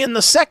dumped me in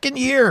the second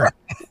year.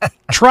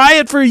 Try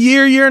it for a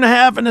year and a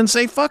half, and then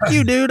say, fuck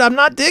you, dude. I'm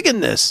not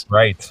digging this.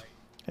 Right.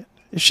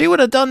 If she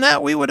would have done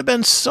that, we would have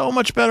been so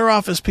much better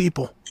off as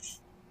people.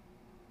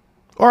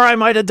 Or I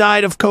might have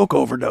died of coke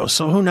overdose.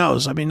 So who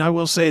knows? I mean, I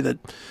will say that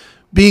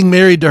being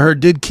married to her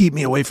did keep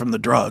me away from the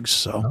drugs.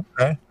 So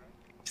okay.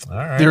 All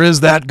right. There is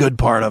that good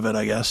part of it,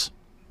 I guess.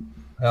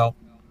 Well,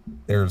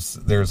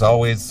 there's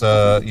always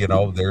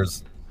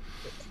there's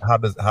how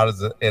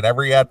does it, in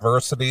every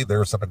adversity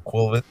there's an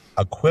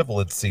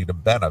equivalency to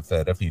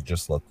benefit if you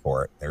just look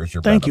for it. There's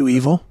your Thank benefit. you,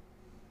 Evil.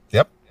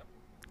 Yep.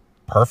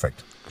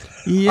 Perfect.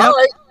 Yep. All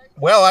right.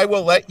 Well, I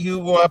will let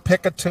you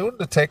pick a tune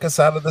to take us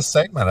out of this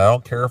segment. I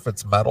don't care if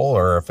it's metal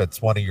or if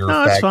it's one of your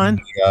No, it's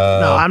fine.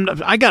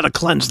 I gotta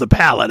cleanse the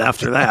palate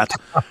after that.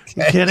 Okay.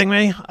 You kidding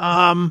me?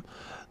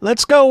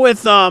 Let's go with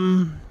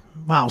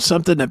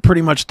something that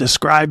pretty much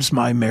describes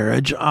my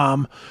marriage.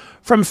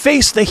 From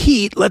Face the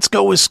Heat, let's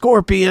go with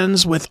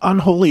Scorpions with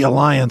Unholy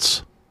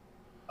Alliance.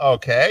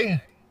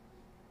 Okay.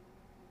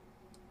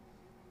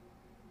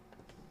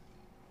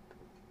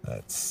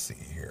 Let's see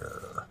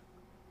here.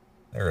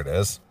 There it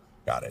is.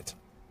 Got it.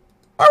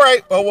 All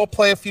right. Well, we'll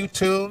play a few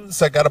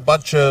tunes. I got a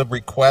bunch of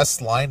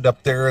requests lined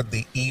up there in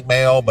the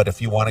email, but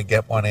if you want to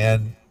get one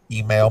in,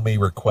 email me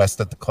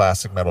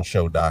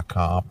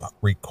request@theclassicmetalshow.com.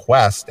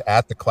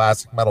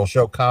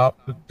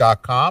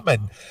 Request@theclassicmetalshow.com.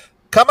 And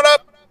coming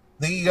up,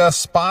 the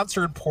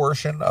sponsored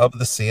portion of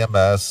the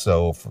CMS.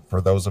 So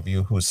for those of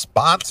you who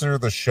sponsor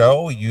the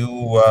show,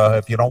 you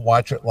if you don't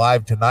watch it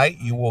live tonight,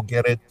 you will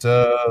get it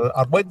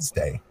on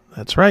Wednesday.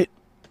 That's right.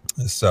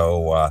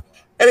 So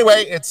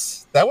anyway,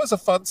 that was a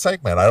fun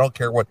segment. I don't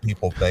care what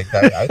people think.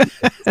 I think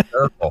it's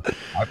hysterical.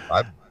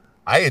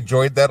 I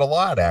enjoyed that a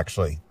lot,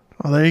 actually.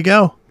 Well, there you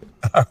go.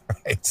 All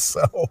right.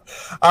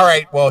 All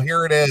right. Well,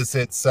 here it is.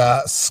 It's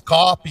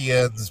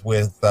Scorpions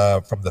with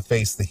from the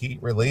Face the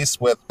Heat release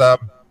with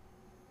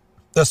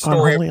the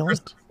story Unholy of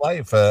Chris's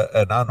life,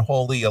 an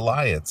unholy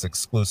alliance,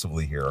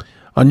 exclusively here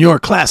on your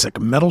Classic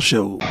Metal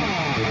Show.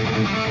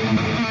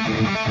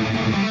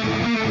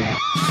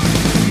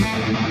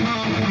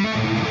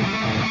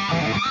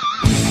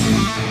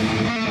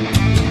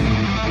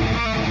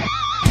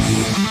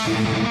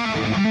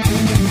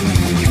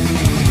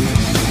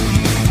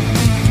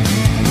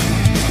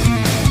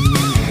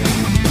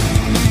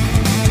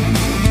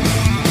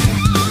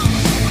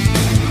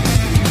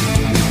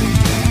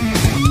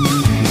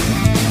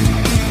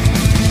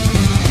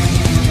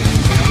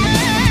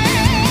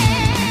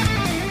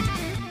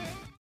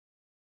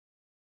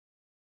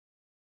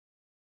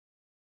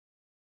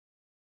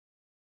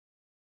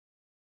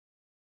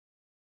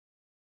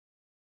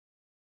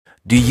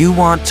 Do you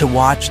want to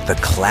watch the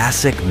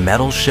Classic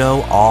Metal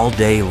Show all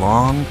day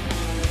long?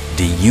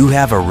 Do you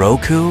have a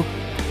Roku?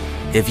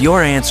 If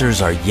your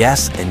answers are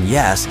yes and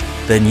yes,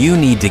 then you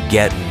need to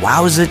get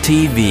Wowza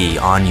TV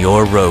on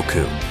your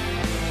Roku.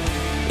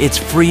 It's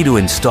free to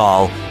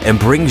install and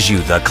brings you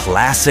the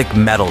Classic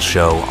Metal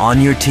Show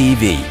on your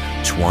TV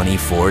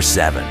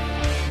 24/7.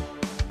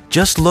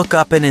 Just look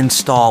up and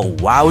install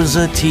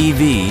Wowza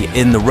TV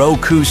in the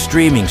Roku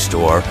streaming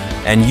store,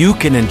 and you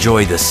can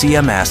enjoy the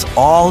CMS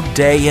all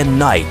day and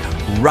night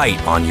right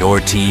on your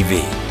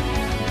TV.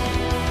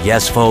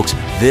 Yes, folks,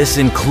 this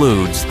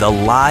includes the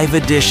live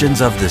editions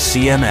of the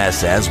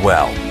CMS as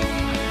well.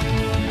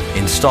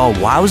 Install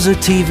Wowza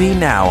TV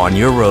now on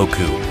your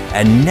Roku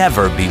and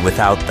never be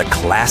without the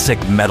Classic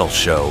Metal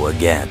Show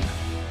again.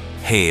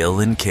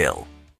 Hail and kill.